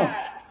portion.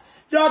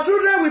 Your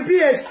children will be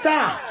a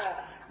star.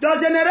 Your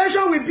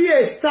generation will be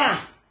a star.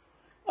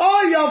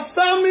 All your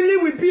family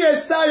will be a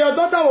star. Your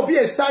daughter will be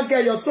a star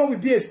girl. Your son will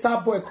be a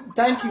star boy.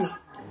 Thank you.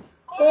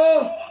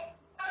 Oh.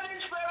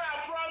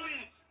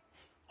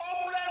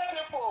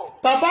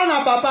 Papa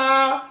na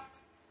papa.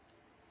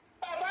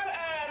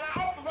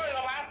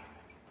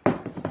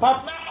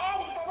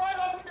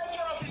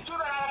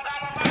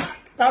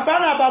 Papa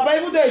na papa,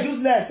 even though it's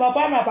useless.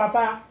 Papa na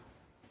papa.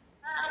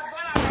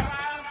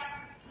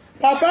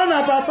 Papa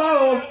na papa,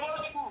 oh.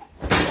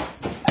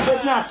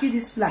 Wait now, kill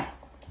this fly.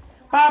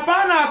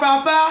 Papa na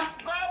papa.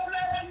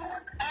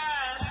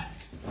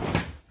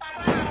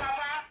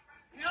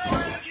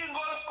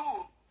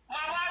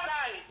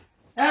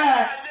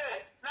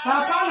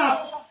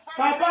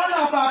 Papa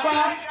na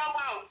papa.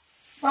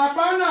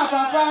 Papa na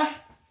papa.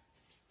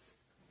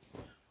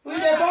 We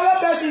dey follow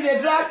person dey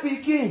drag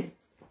pikin.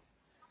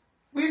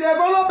 We dey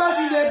follow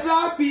person dey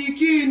drag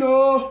pikin,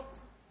 no.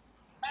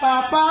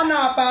 Papa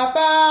na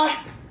papa.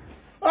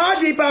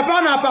 All the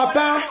papa na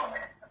papa.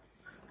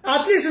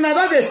 At least una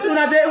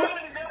dey.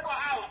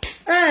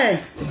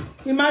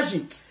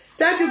 Imagine.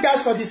 Thank you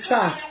guys for the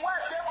star.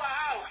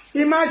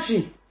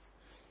 Imagine.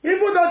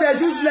 Even though they're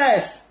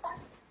useless.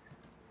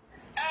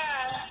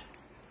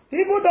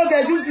 Even though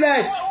they're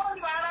useless.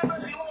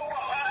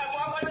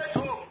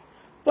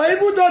 But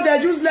even though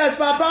they're useless,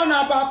 papa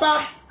na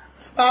papa.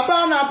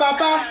 Papa na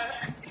papa.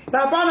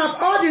 Papa na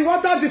all the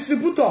water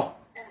distributor.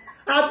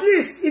 At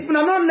least if you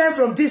not learn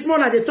from this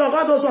one they talk,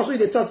 all those ones who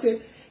they talk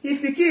say,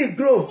 if the kid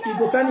grow, he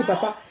go find the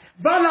papa.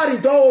 Valery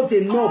don't hold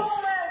enough.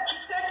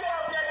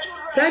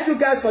 Thank you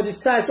guys for the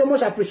star. I so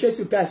much appreciate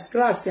you guys.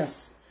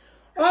 Gracias.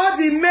 All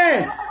the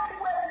men.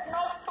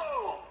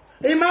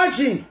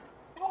 Imagine.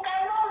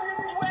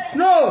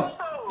 No,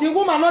 the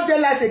woman not there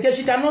life again.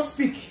 She cannot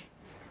speak.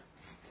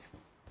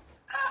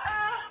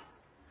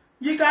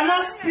 You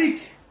cannot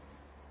speak.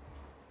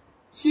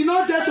 She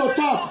not there to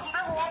talk.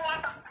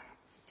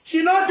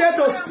 She not there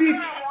to speak.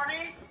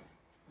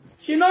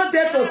 She not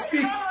there to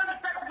speak.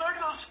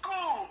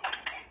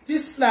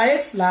 This fly,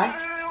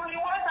 fly.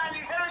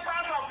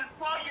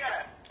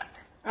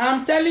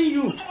 I'm telling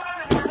you.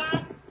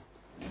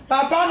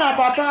 Papa na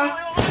papa.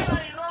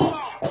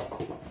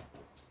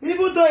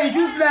 Even though he's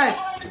useless.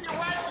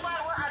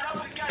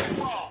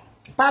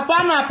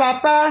 Papa na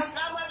papa.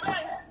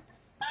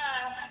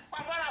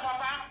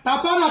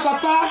 Papa na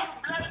papa.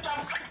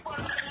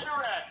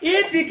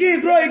 If the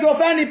kid grow, he go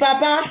find the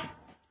papa.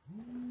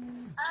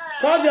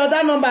 Call the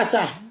other number,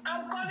 sir.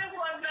 I'm calling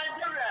from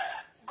Nigeria.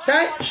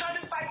 Okay?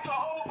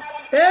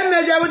 Hey,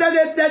 Major,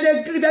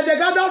 they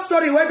got that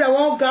story where they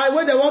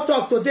want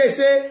talk today.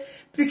 Say,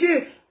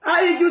 Pikin,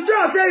 if you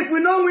just say if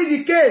we don't win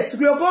the case,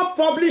 we'll go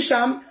publish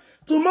them.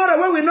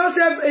 Tomorrow, when we know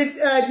say if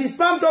the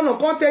spam done no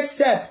contact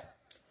step,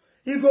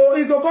 he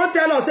go come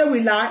tell us say we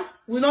lie.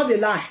 We know they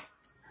lie.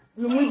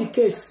 We win the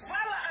case.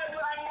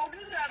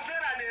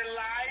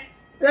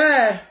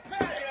 Yeah.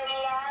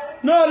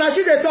 No, now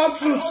she they talk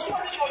truth.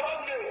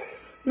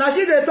 Now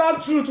she they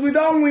talk truth. We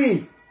don't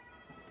win.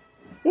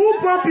 Who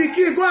pop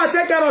Pikin? Go and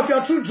take care of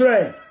your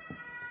children.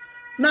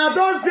 Now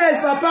those days,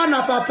 Papa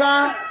na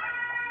Papa.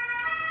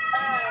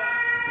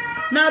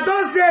 Now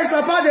those days,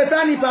 Papa they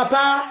find the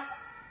Papa.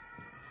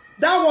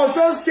 That was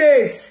those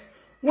days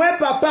when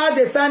Papa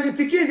they find the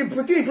Pikin. The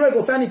Pikin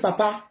go find the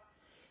Papa.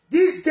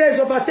 These days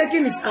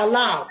overtaking is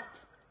allowed.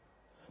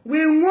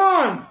 We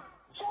won.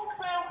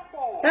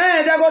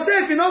 Hey, they go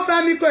say if you don't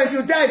find me, if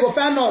you die, go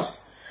find us.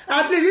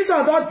 At least this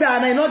one don't die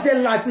and I not their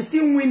life. We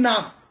still win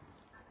now.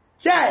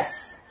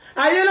 Yes.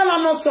 I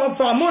not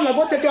suffer. I'm gonna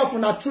go take care of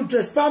our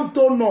children, spam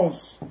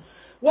donors,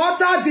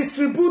 water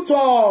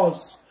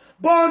distributors,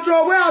 bond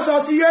throwaway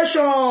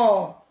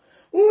association.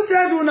 Who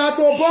said do not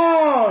to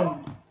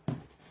bond?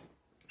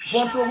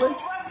 Bond throwaway?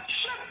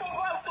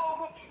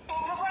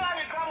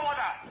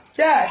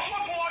 Yes.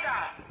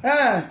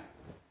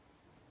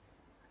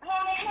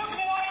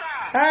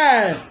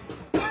 Hey.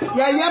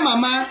 Yeah,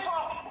 mama.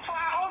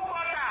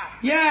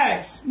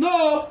 Yes.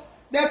 No.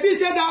 The fee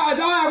said that I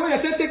don't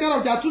want to take care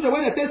of their children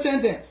when they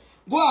send them.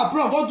 Go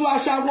abroad, go do a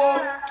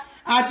shower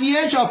at the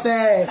age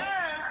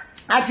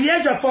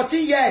of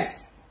 14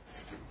 years.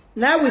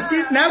 Now we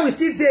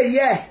still there,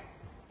 yeah.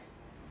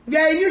 We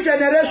are a new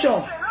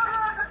generation.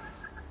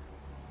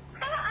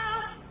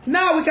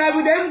 Now we can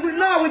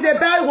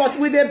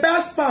with the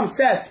best spam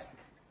self.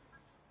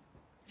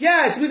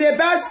 Yes, with the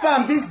best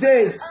spam these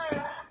days.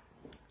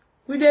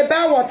 With the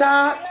bad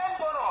water.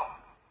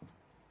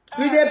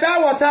 With the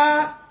bad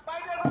water.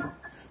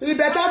 We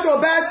better to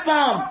buy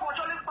spam.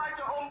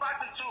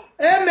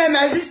 Amen,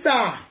 my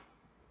sister.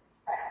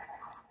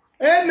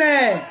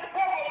 Amen.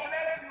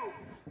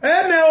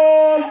 Amen.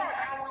 Oh.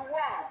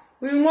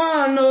 We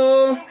won.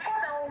 Oh.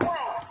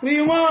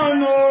 We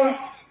won.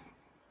 Oh.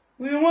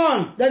 We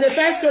won. That's the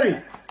first story.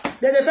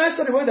 That's the first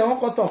story when they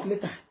won't talk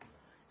later.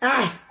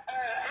 Ah.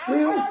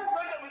 We won.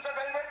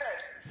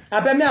 I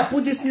bet me I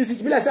put this music.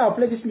 Be like say I'll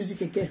play this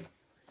music again.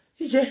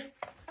 DJ.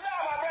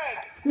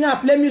 Me I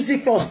play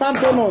music for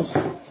spam donors.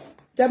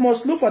 They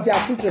must look for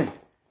their children.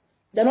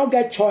 They don't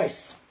get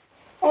choice.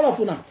 All of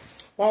you now.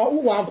 Who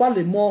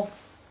want more?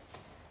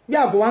 We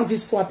are going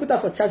this phone. I put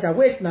that for charger.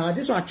 Wait now.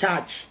 This one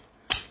charge.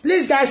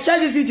 Please guys, share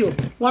this video.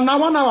 1 hour.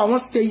 1 hour. I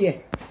won't stay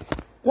here.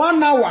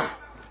 1 hour.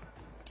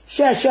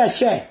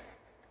 Share.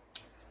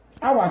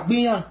 Our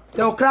being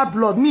they'll crab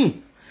blood.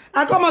 Me.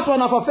 I come out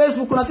for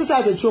Facebook. When I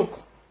decide to joke.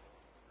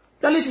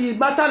 Tell if you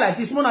battle like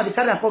this, more than the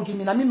carry and give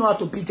me. I mean know how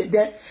to beat it.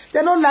 They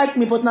don't like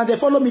me, but now they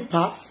follow me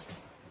pass.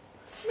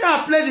 Me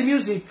I play the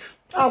music.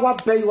 I will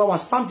pay you. I will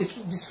spam the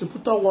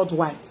distributor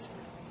worldwide.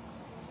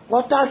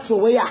 Water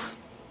throwaway.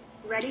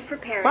 Ready for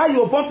Paris. Why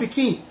you born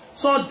Pikin?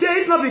 So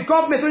they not be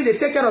government when they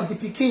take care of the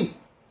Pikin.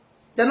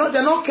 They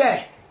don't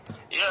care.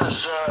 Yes,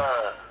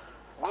 sir.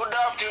 Good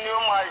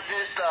afternoon, my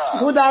sister.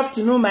 Good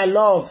afternoon, my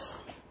love.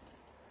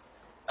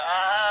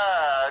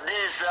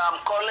 I'm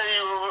calling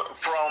you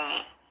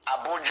from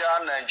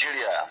Abuja,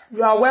 Nigeria.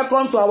 You are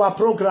welcome to our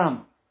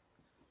program.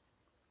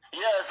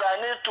 Yes, I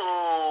need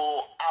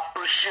to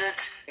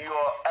appreciate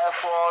your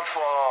effort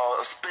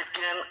for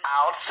speaking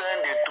out,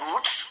 saying the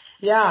truth.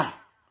 Yeah. And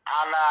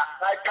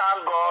I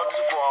thank God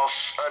for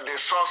the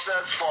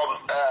success from...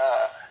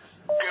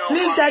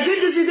 Please, can give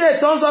this video a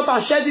thumbs up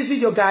and share this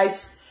video,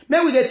 guys.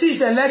 Maybe we teach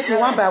them lesson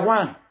one by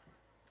one.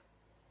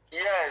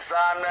 Yes,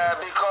 and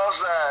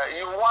because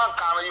you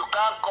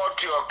can't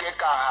cut your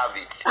cake and have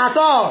it. At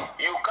all.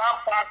 You can't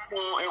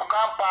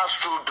pass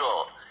through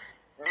door.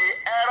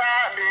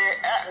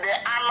 The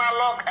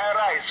analog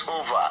era is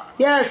over.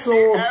 Yes, so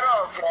the era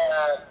of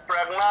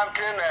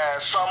pregnanting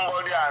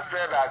somebody and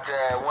say that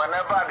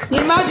whenever they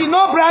imagine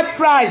no bride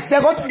price.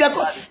 They got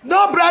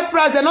no bride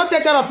price. They not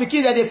take care of the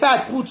kid that they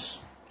fat puts.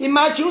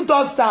 Imagine who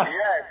does that.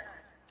 Yes.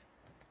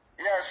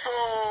 Yes. So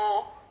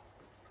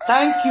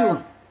thank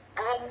you.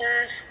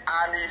 Promise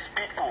and his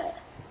people,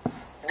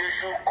 they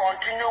should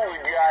continue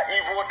with their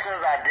evil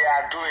things that they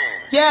are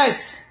doing.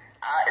 Yes.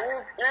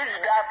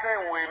 If that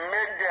thing will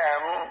make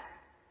them,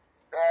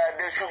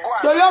 they should go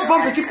and... So your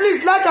bumpy,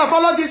 please like and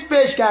follow this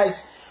page,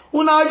 guys.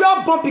 Una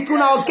your bumpy,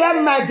 una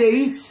get mad they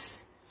eat.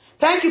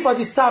 Thank you for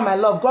this time, my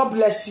love. God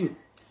bless you.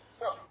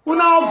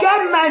 Una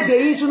get mind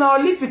the eat, una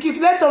leave pikin.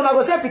 Later, una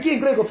go say pikin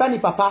great go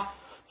find papa.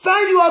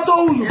 Find you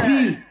auto who you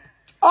be.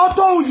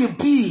 Auto who you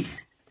be.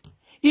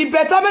 It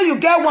better when you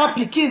get one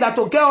pikin that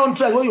to get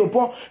 100 when you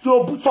born,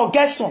 you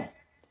forget some.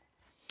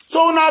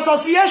 So una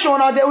association,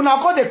 una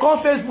call they call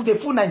Facebook, they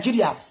fool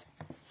Nigerians.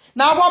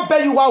 Now what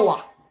bet you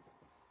wawa?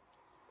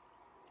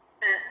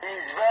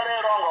 It's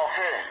very wrong of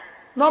him.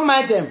 Not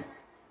mind them.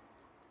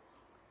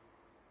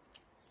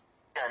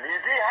 And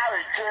is he how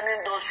he's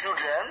training those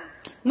children?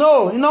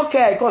 No, you don't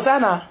care, because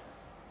Anna.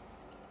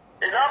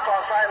 You don't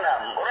consign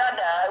them.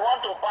 Rather, I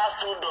want to pass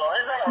through door.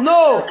 Instead of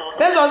no,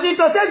 because if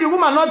to say the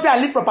woman not there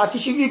and leave property,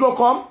 he go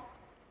come.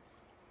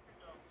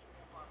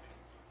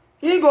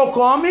 He go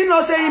come, he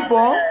not say he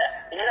born.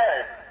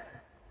 Yes.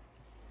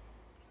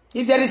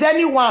 If there is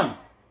anyone.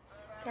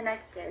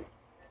 Connected.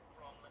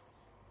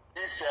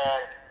 This,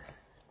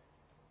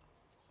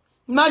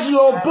 imagine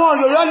you're born,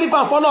 you don't live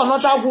and follow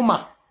another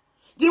woman.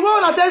 The way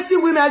when I tell see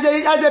women, as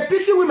they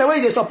pity women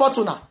where they support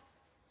now.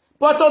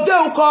 But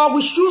today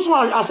we choose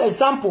one as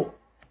example.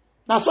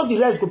 Now so the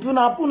rest go.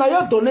 Una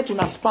you donate to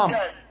na spam.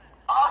 yes.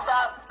 All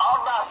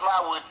that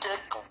now will take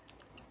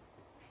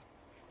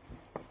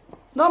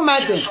No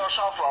matter.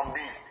 instruction from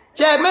this.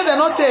 Yeah, may they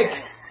not take.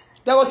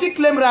 They will still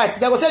claim rights.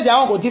 They will say their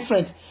own go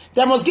different.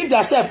 They must give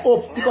themselves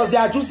hope because they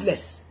are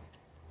useless.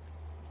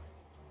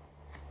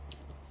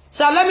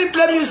 So let me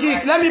play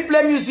music. Let me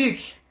play music.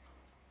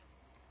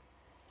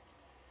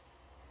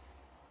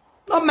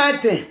 Not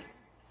matter.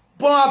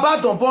 Bon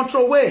abandon, bon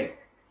throw away.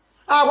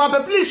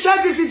 But please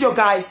share this video,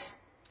 guys.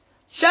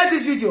 Share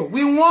this video.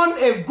 We won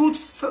a good.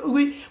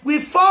 We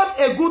fought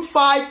a good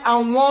fight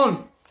and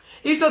won.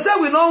 If to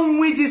say we don't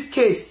win this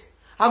case,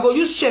 I go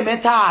use shame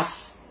enter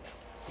us.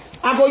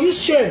 I go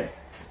use shame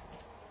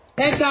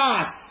enter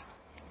us.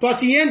 But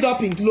he end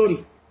up in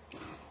glory.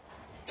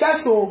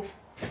 Just so.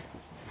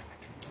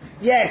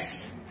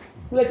 Yes.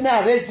 Let me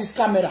erase this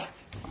camera.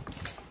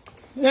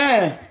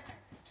 Yeah.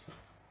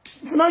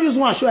 If you not use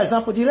one show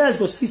example, the rest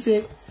goes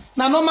say,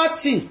 now normal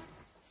thing.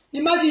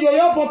 Imagine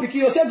your born pikin,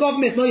 you say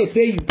government no they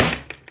pay you.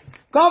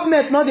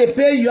 Government no they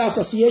pay you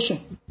association.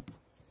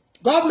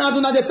 Government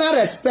do not defend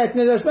respect.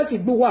 They respect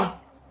it buwa.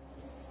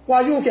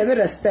 Why you can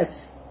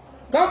respect?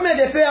 Government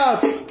they pay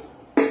out. They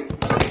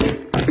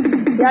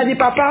are the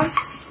papa.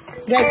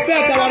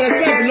 Respect, our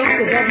respect belongs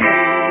to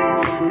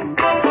government.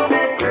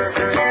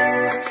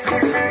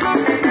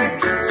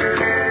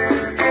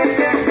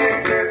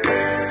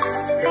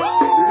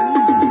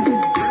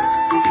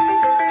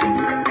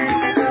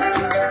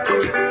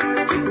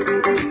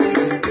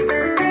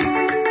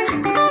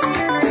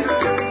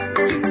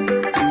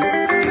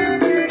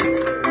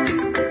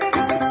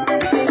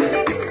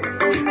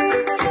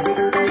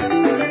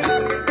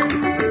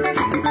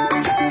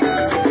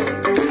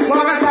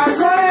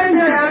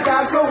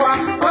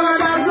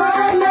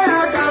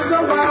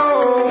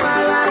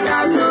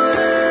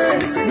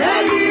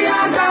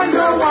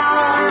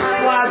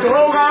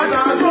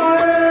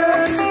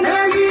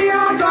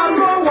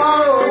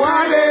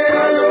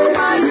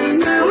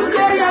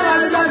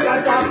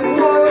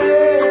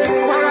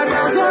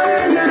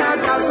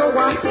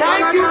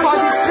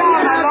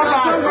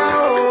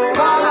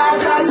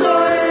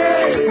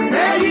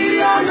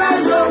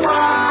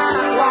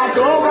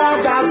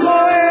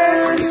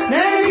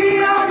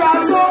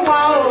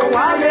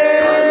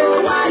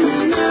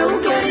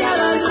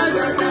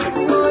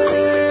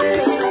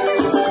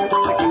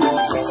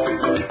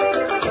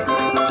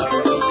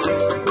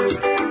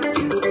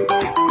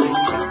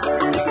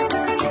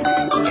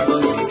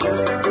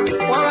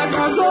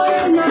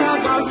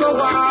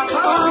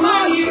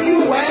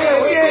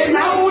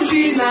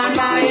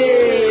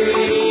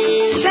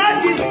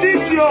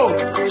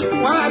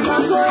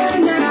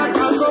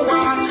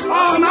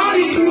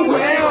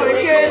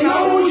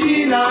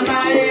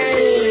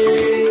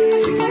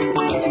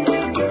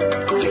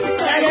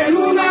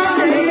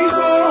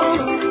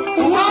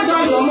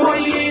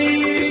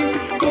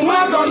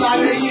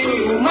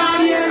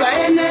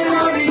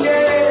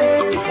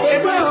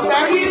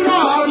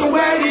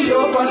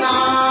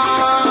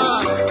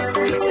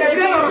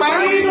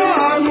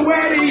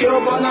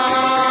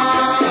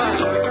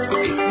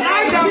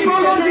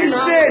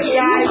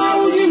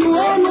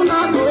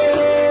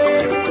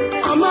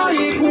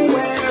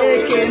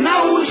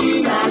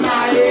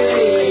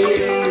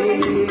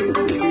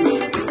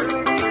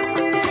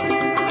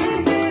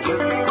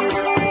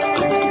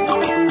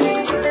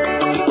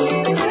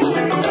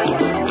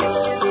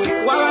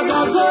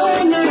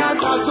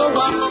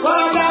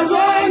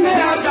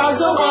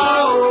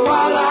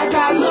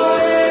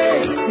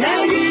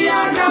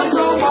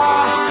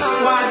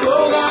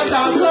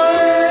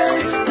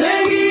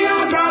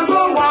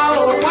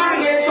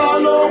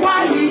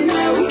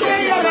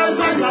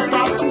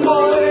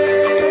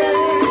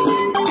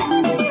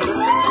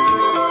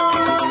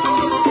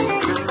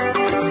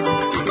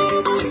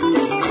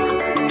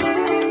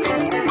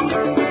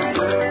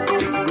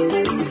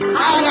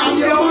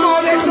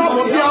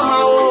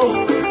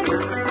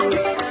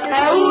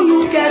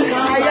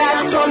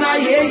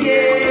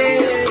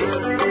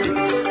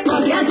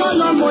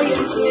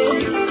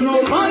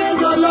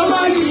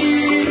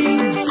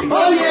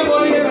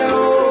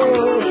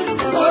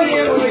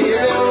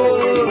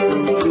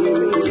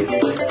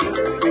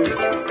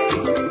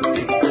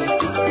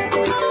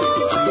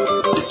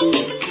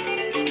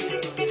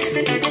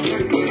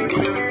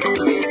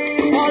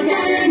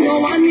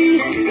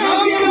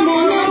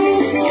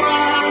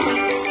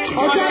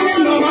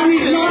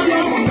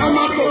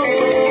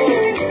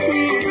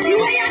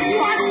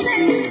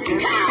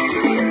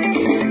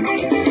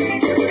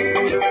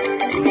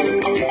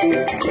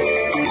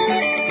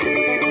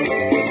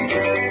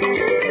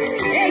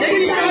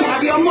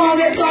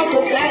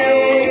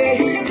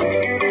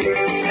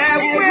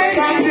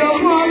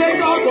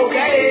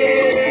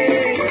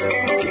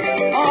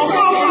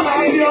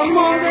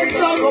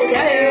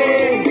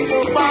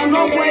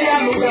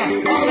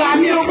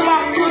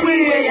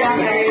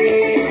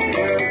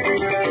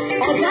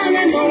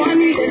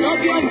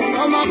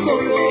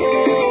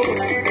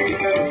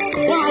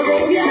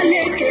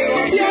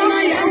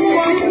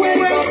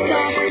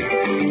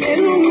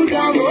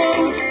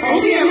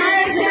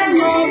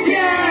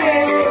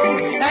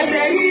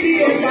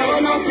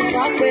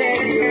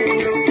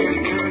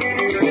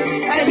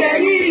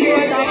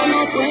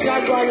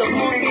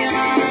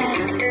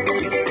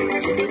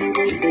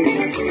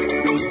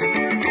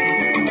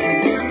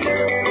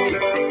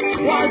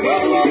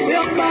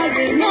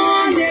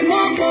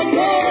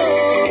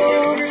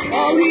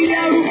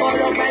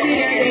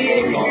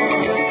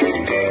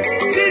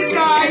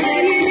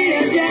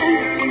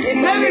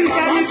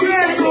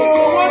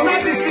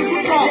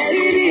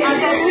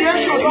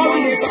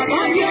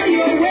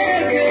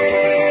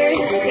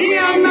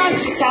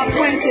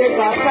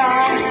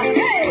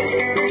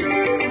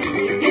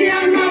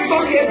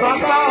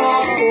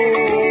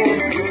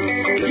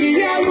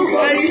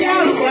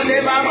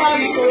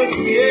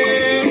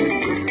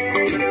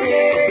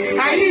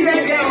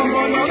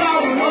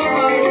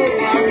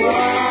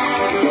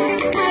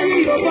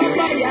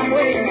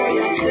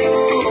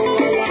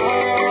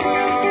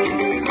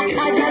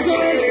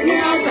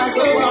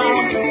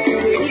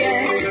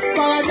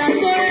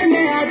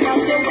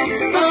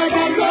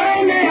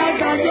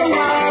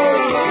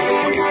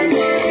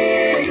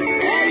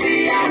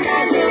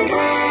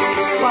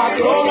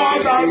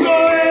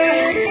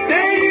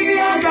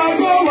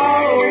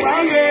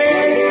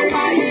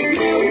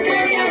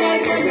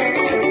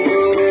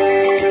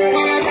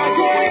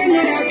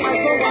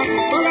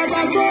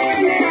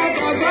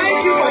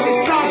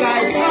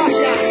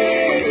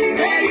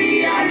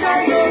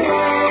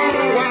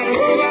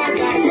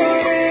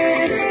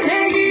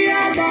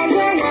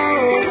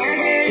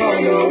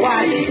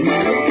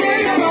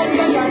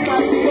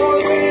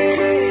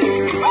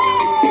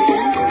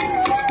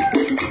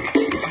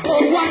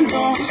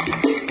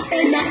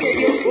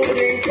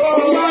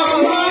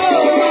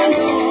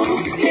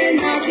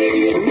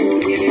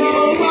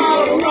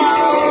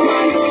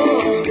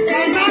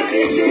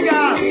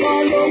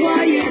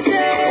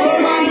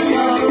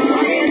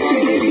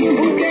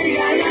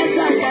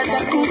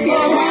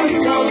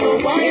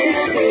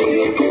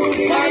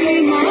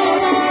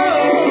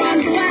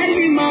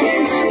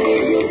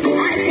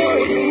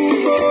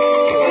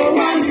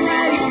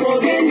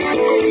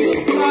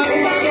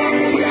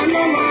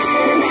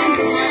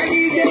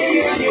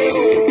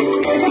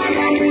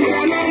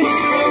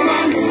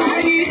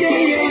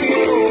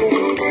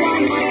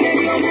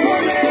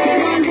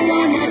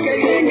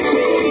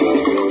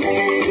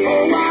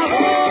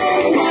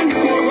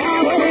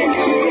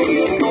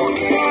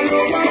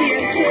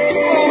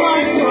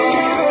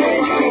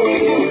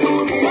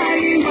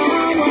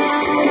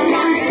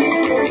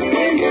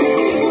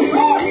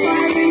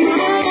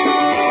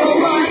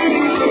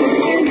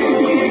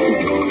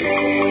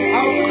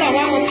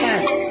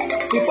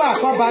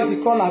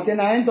 Then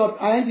I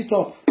end it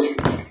up.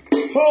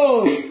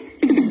 Oh,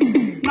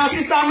 now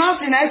Sister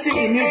Nancy, I sing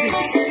the music.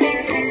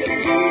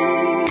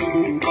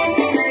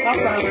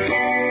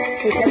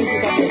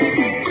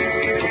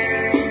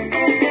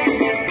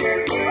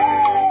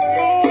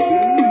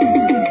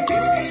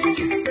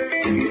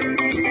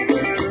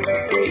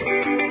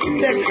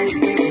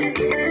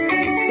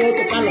 Go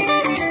to Palo.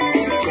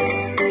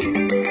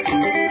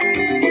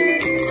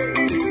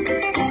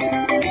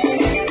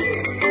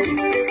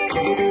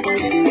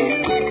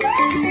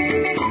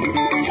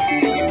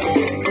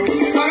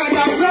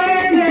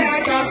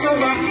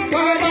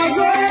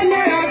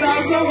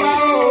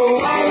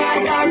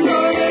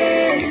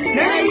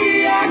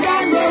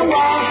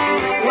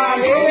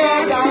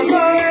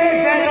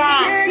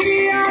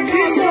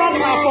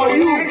 For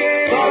you,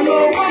 don't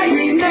know why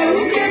you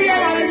never get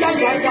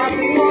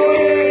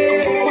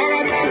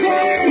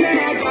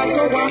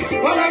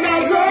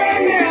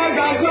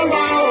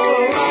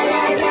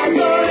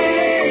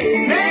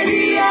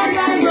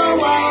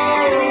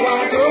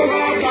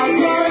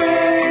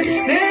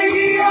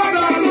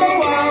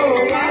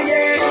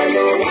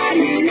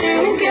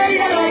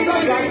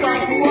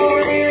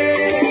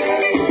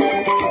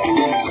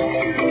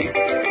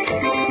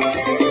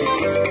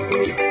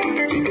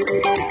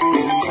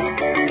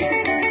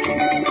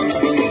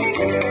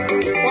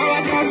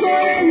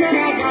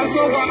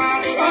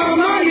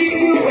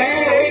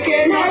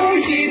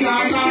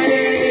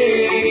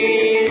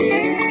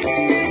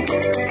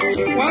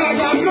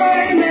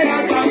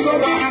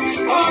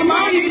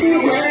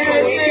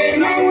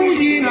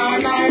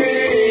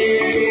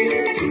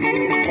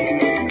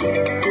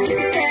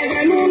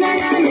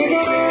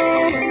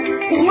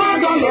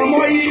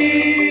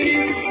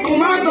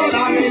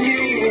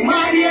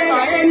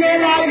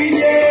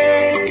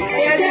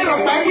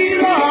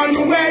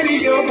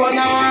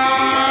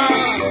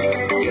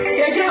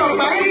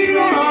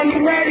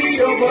weri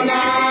obona.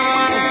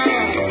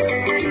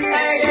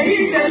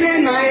 Isele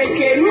na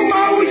eke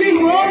numa uji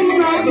wonu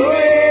na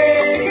doe.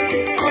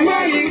 Ama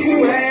iku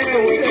he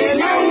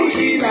na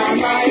uji na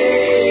mae.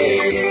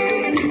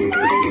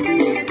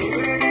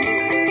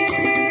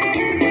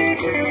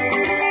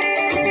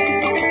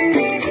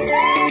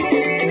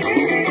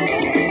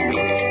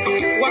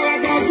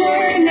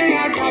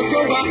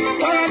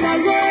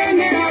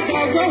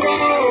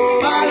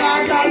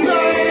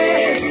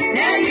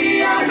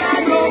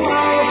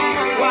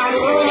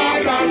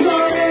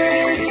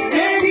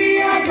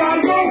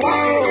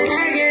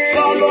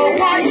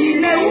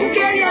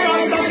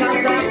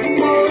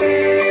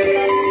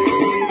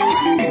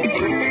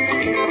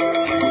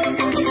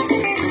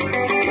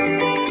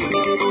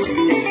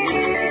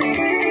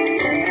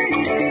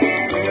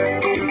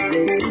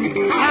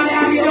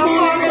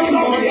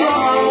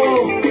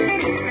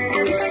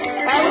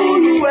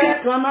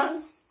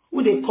 Who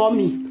they call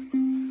me?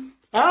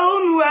 I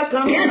don't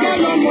welcome me.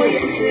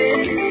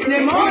 The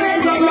morning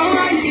don't know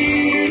my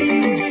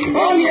key.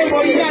 Oh yeah,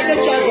 boy, you got the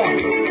charger.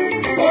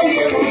 Oh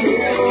yeah, boy,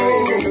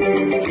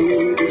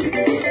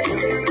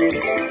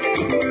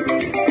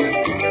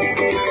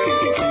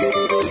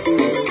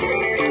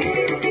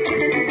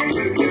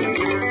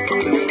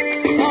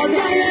 oh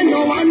darling, no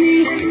money,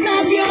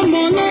 not your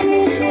money,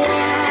 move for.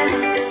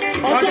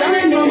 Oh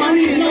darling, no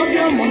money, not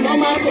your money,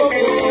 my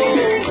coco.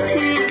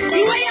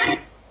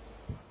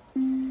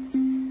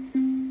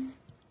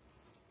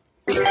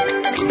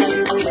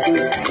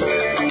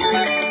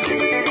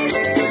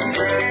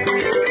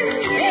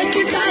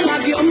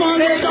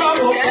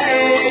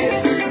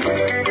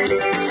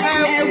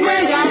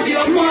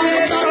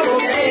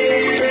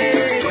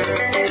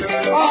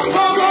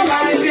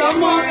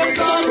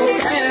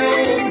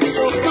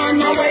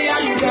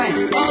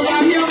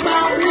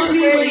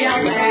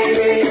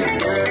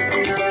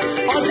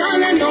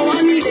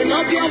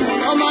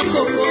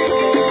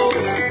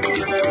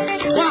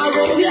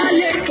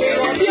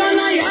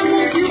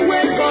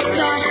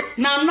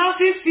 Now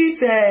Nancy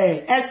fit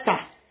Esther.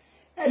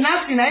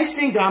 Nancy I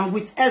sing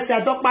with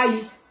Esther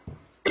Dokpayi.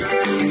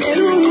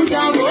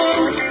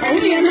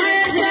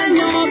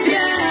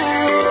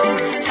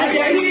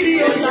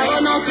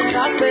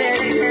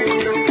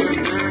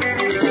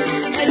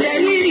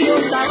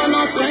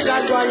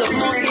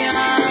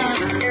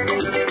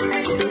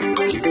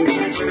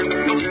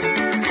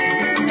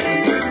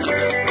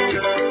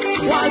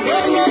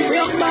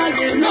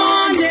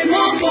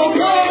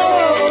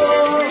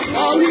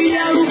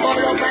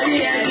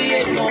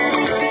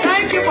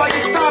 Thank you for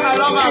this time, I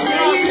love her.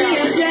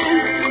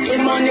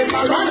 Money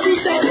Baba say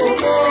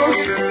go.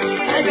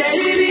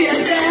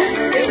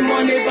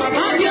 Money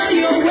Baba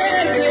your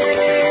way.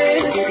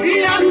 We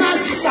are not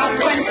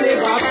disappointed,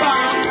 Baba.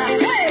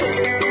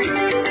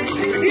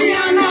 We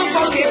are not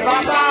forget,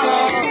 Baba.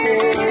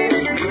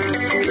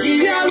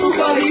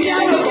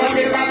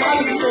 Baba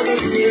is so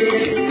good.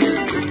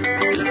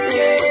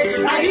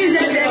 I is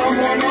the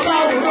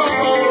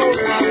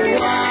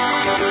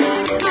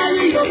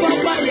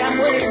Papa, ya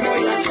muere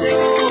moya se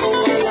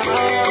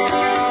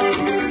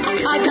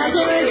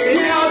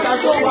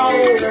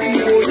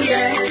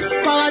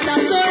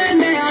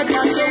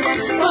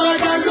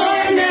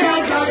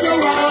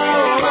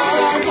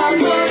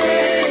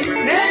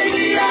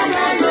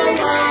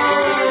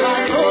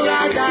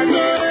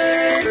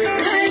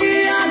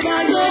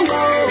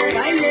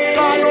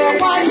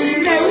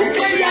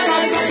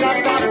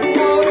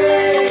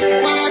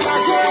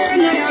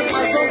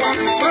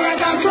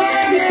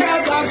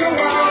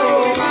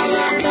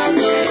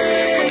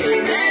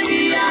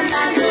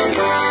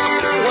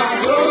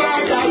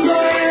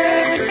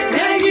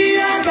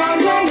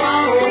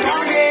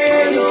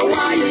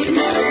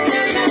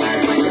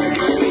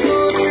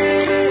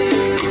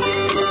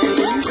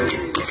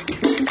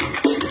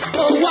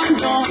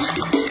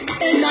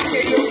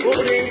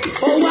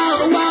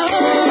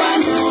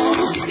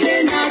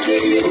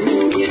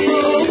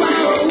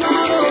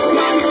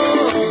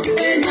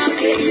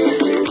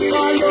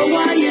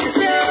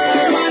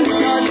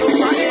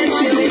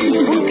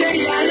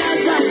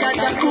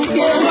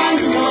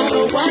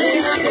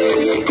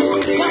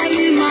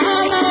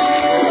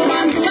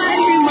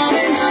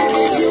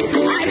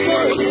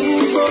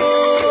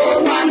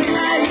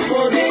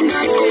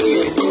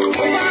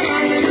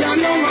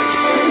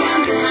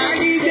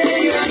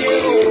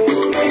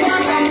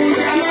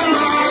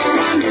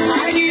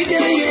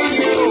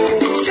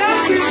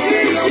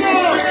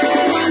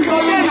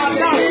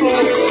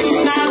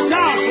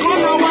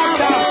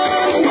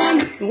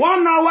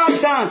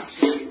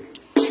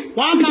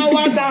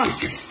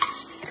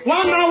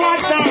One hour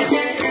dance.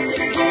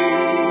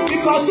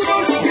 Because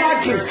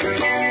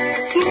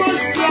too much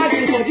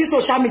bragging for this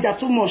social media,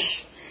 too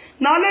much.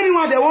 Now let me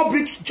want they won't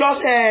bring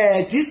just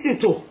this thing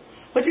to,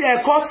 but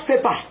court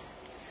paper.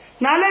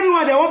 Now let me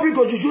want they won't bring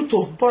Ojuju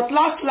to, but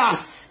last, I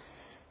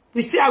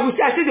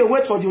see they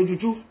wait for the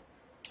Ojuju.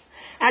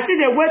 I see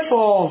they wait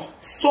for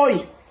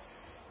soy.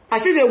 I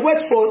see they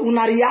wait for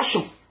una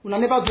reaction. Una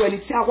never do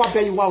anything. I want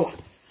you wawa.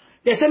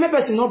 The same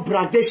person not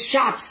brag. They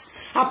shout.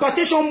 A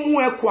petition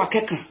mu kwa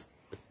kekan.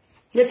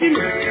 You feel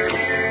me?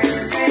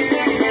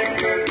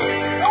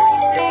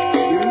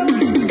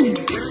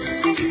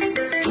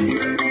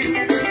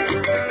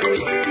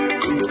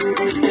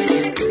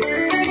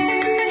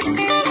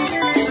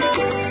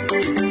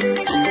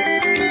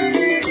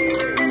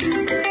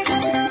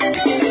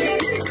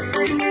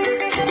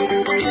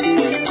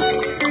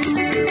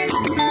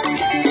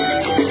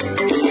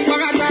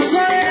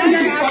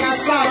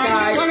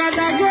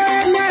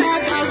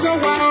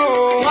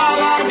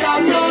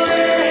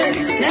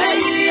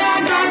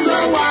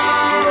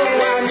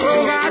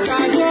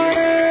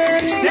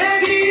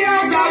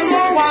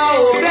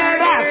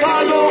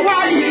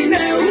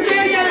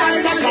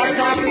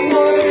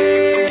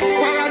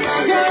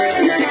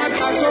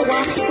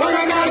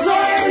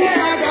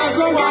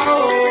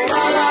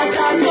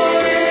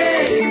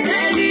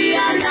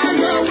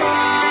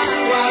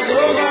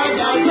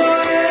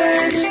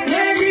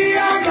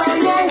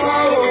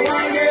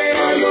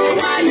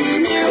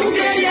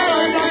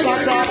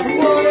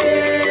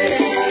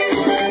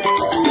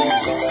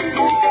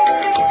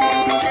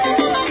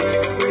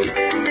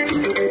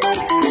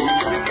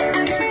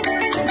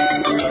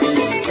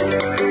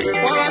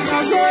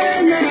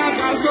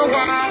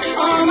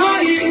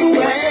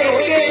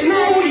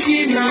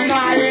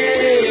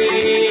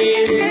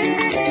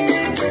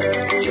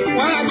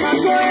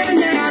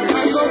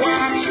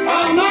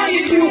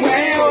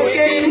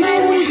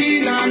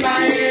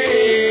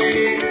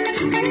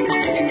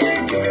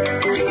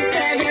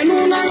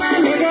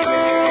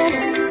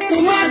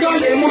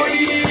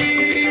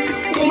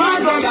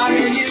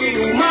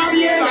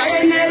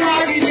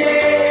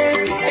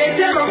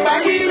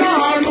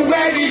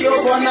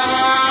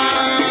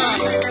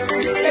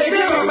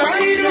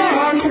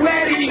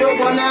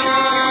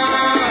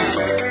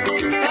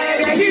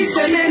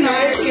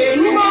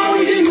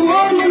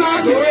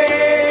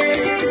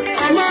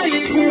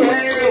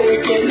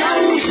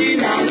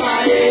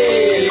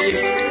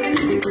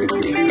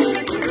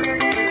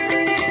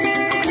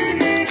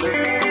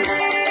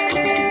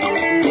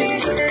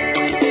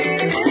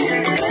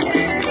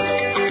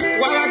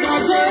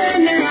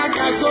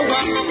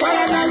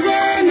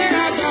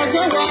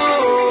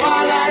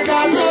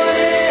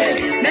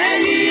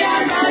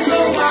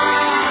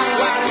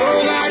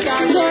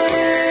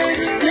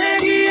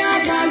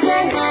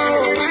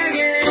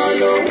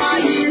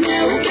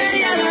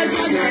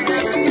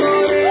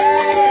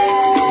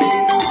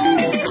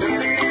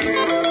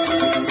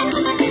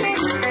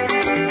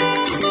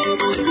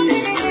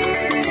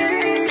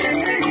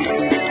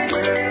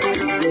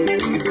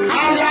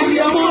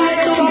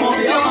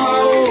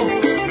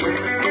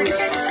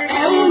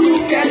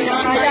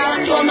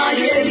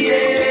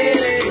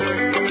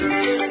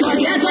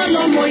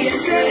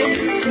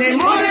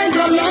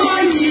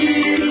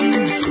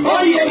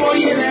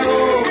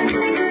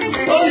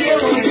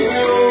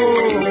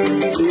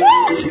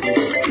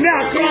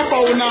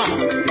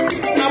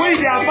 Now when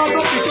they are about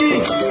to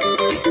begin,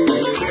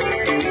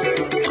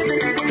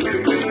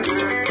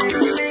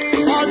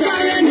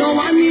 no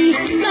money,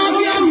 now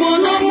be a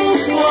mono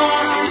mufua.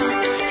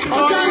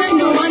 Otale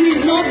no money,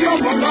 no be a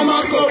mono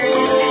mako.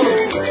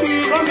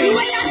 You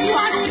are your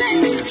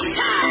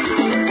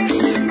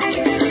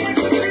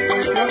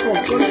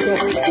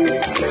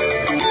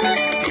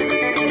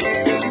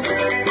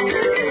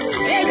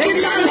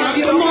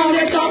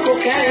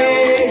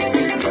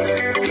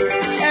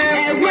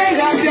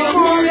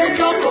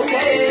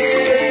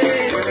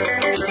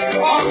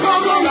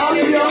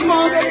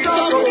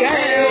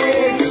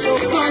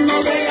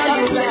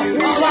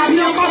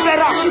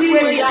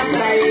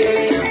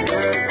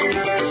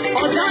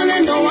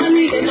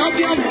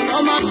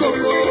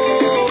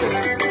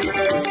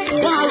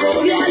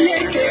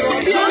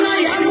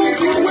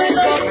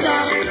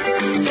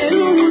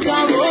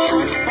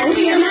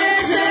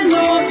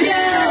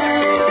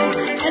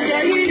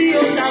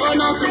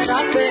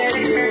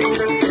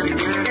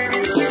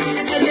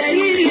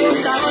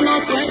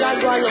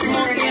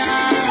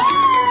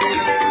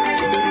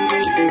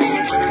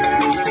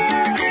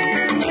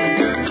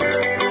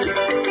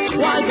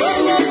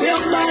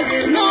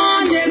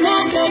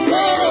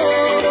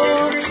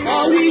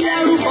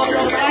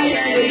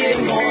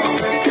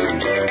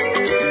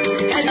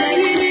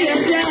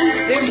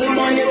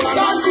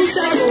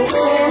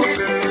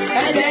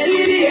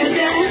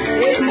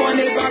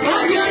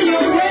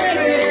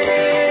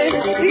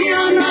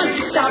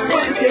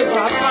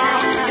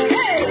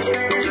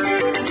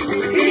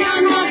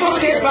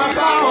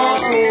Papa,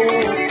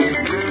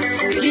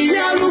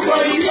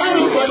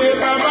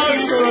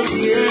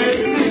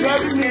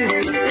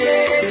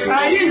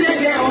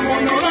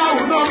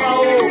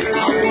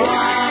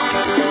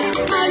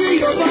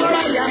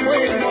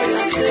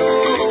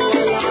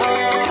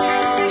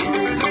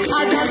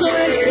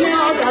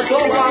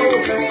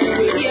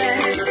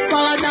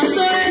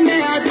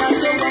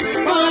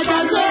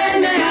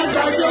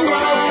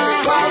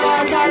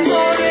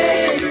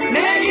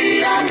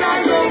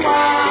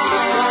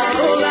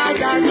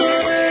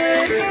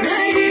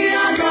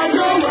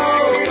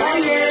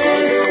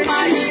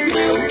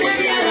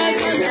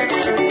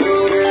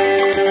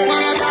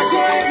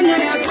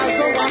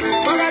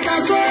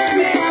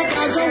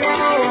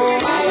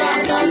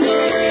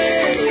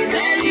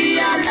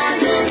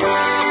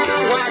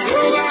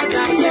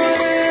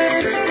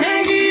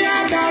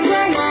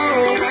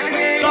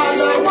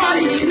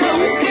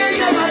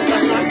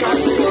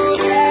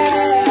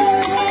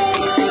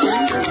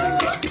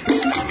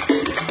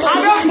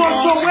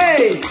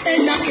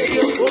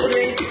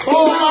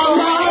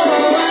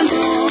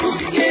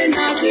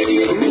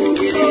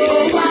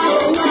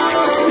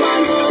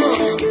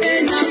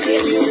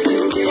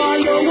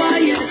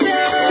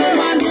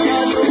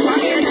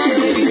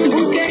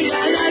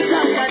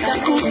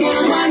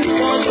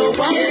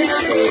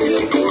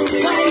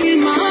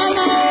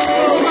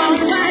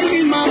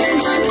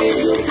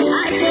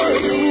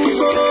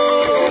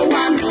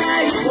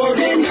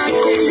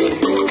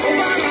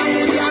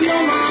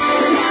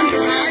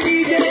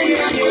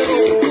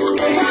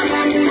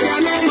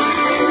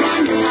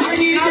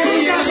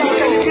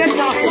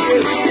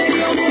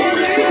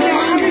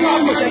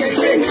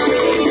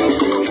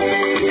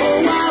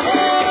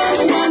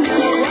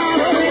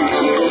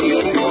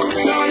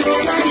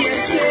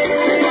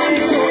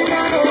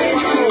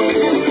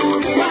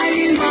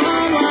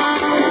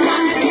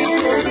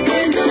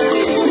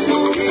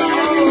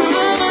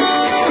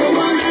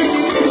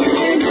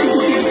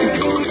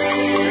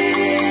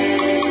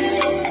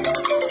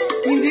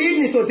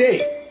 me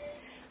today.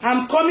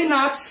 I'm coming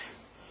out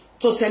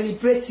to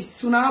celebrate it.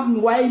 So now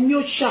I'm why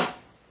new chat.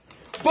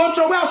 Bunch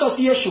of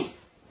association.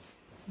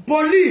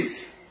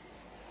 Believe.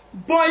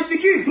 Boy,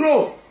 if you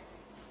grow,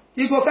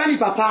 you go find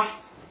papa.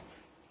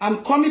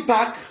 I'm coming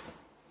back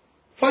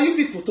for you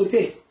people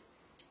today.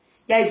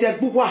 There is a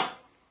bookwa.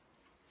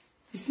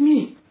 With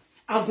me,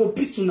 I go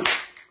beat you now.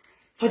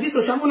 For this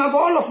social, when I go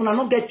all of you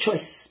not get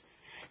choice.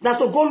 That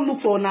to go look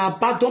for na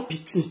abandon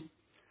pikin.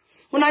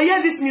 When I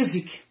hear this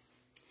music,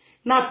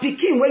 na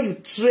pikin where you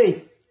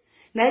train,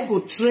 na I go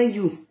train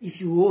you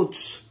if you old.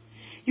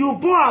 You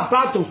born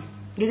abandon.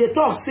 They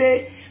talk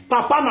say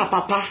papa na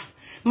papa,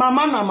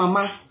 mama na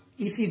mama.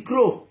 If you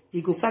grow,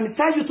 you go find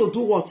you to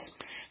do what?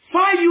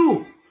 Find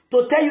you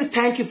to tell you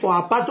thank you for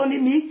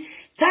abandoning me.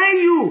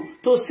 Thank you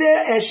to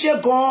say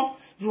Eshegon,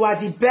 you are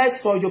the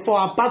best for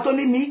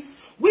abandoning me.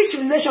 Which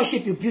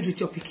relationship you build with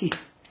your pikin?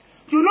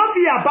 You not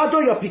feel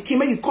abandon your pikin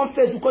when you come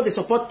first because they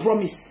support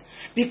promise.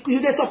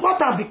 They support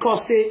them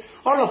because say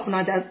all of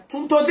now that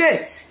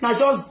today now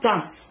just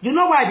dance. You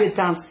know why they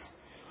dance?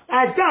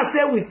 I dance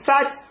say we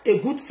fight a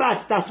good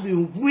fight that we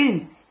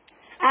win.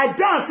 I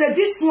dance say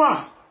this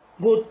one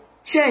go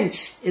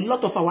change a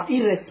lot of our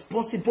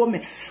irresponsible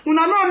men.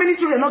 Una know how many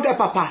children not get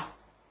papa.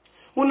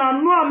 Una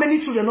know how many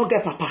children not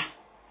get papa.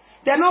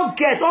 They not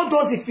get all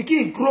those. If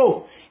pikin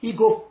grow, he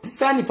go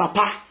find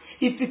papa.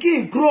 If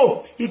pikin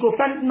grow, he go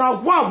find.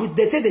 Now one with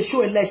they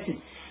show a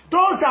lesson.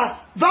 Those are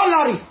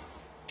Valery,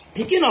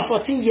 pikin of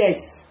 14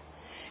 years.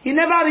 He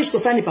never reached to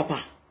find papa.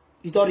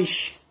 He don't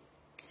reach.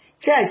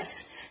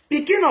 Yes,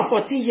 pikin of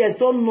 14 years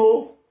don't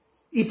know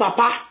if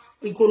papa.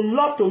 He go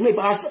love to know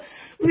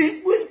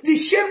if with the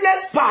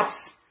shameless part.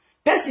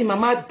 Person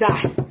mama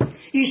die.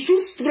 He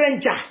choose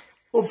stranger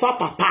over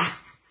papa.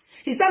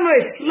 Is that not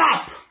a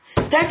slap?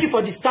 Thank you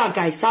for the star,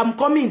 guys. I'm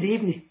coming in the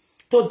evening.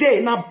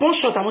 Today, now bon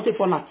shot I want to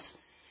fall at.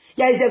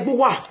 Yeah, it's a good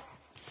one.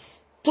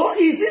 So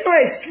is it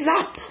not a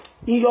slap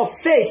in your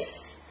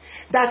face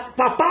that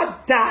papa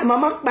die,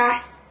 mama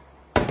die?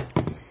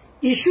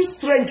 He choose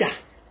stranger.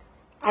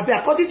 I be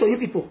according to you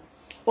people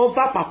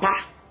over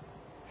papa.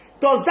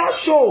 Does that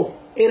show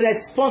a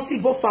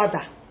responsible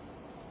father?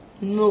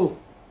 No.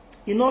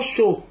 You not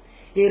show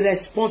a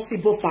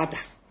responsible father.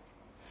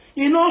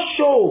 You not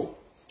show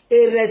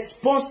a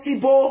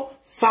responsible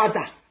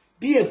father.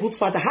 Be a good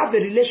father. Have a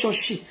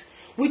relationship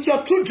with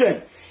your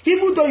children.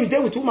 Even though you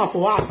there with woman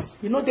for us,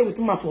 you know there with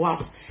woman for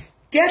us.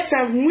 Get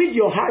time with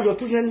your heart, your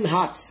children's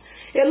hearts.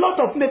 A lot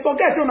of men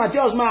forget on a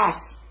girl's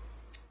mass.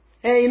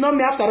 And you know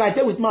me after I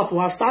there with man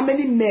for us. How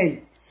many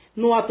men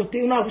know how to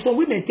take? Now some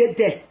women dead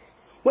there.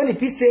 When the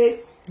people say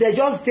they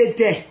just dead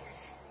there,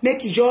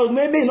 make it just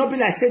maybe not be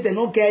like say they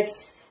don't get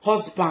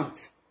husband.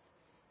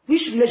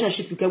 Which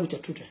relationship you get with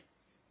your children?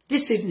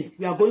 This evening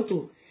we are going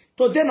to.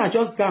 Today I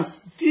just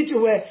dance.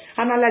 Video where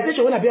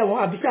analyzation when I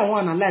be say I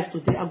want to analyze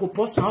today. I go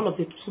post all of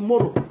the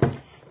tomorrow.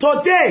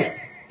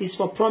 Today is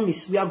for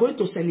promise. We are going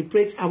to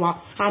celebrate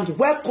our and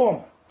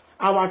welcome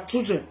our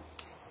children.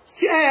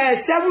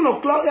 7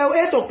 o'clock,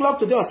 8 o'clock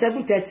today or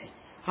 7:30.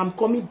 I'm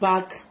coming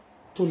back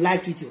to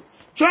live video.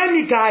 Join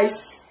me,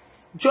 guys.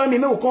 Join me.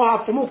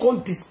 We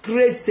can't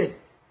disgrace them.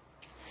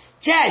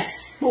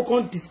 Yes, we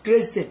can't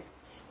disgrace them.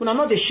 We are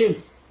not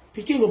ashamed.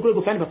 Pikin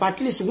go find papa. At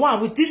least one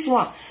with this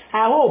one.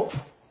 I hope.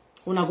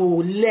 When I go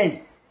learn.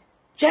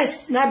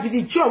 Just now be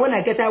the joy when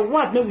I get I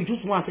want maybe we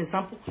just one as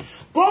example.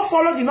 Go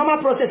follow the normal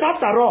process.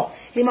 After all,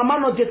 his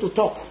mama not there to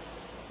talk.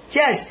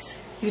 Yes,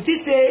 you did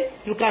say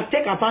you can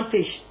take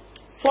advantage.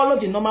 Follow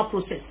the normal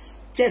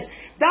process. Yes,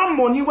 that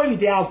money when you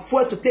they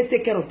avoid to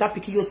take care of that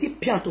pikin, you still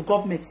pay to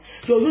government.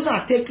 You use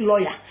and take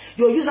lawyer.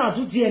 You use and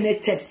do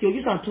DNA test. You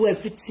use and do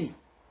everything.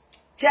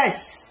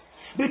 Yes,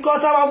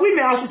 because our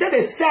women as we tell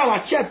they sell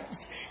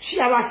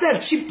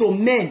ourselves cheap to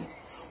men.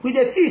 With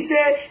the fee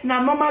say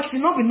na normal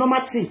thing, not be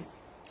normal thing.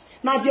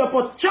 Now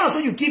the chance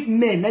when you give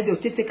men, now they'll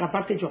take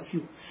advantage of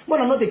you.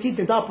 But I know they give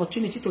them that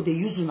opportunity to the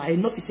use now.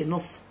 Enough is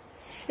enough.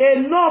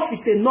 Enough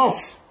is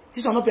enough.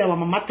 This will not be our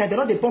mama time. They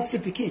don't they born free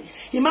pikin.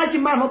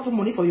 Imagine man not put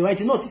money for you, right?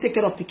 You know to take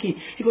care of pikin.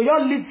 He go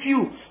just leave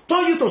you,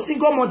 turn you to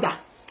single mother.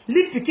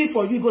 Leave pikin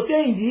for you. He go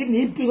say in the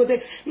evening, he go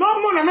say,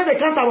 no more than they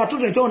count our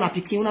children join our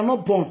pikin. We are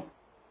not born.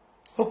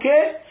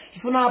 Okay?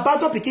 If you are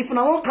abandon pikin, if you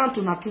won't count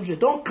on our children,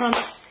 don't count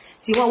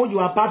the one when you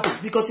abandon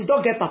because you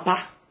don't get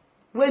papa.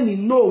 When you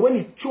know, when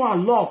you show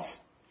and love.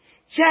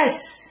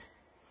 Yes.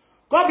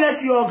 God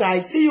bless you all,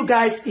 guys. See you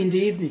guys in the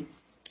evening.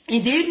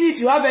 In the evening, if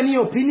you have any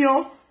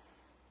opinion,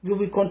 you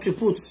will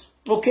contribute.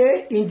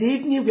 Okay? In the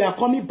evening, we are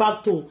coming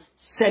back to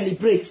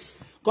celebrate.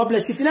 God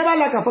bless you. If you never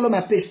like and follow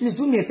my page, please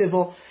do me a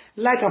favor.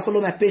 Like and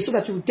follow my page so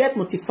that you will get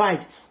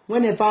notified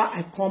whenever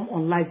I come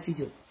on live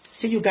video.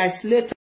 See you guys later.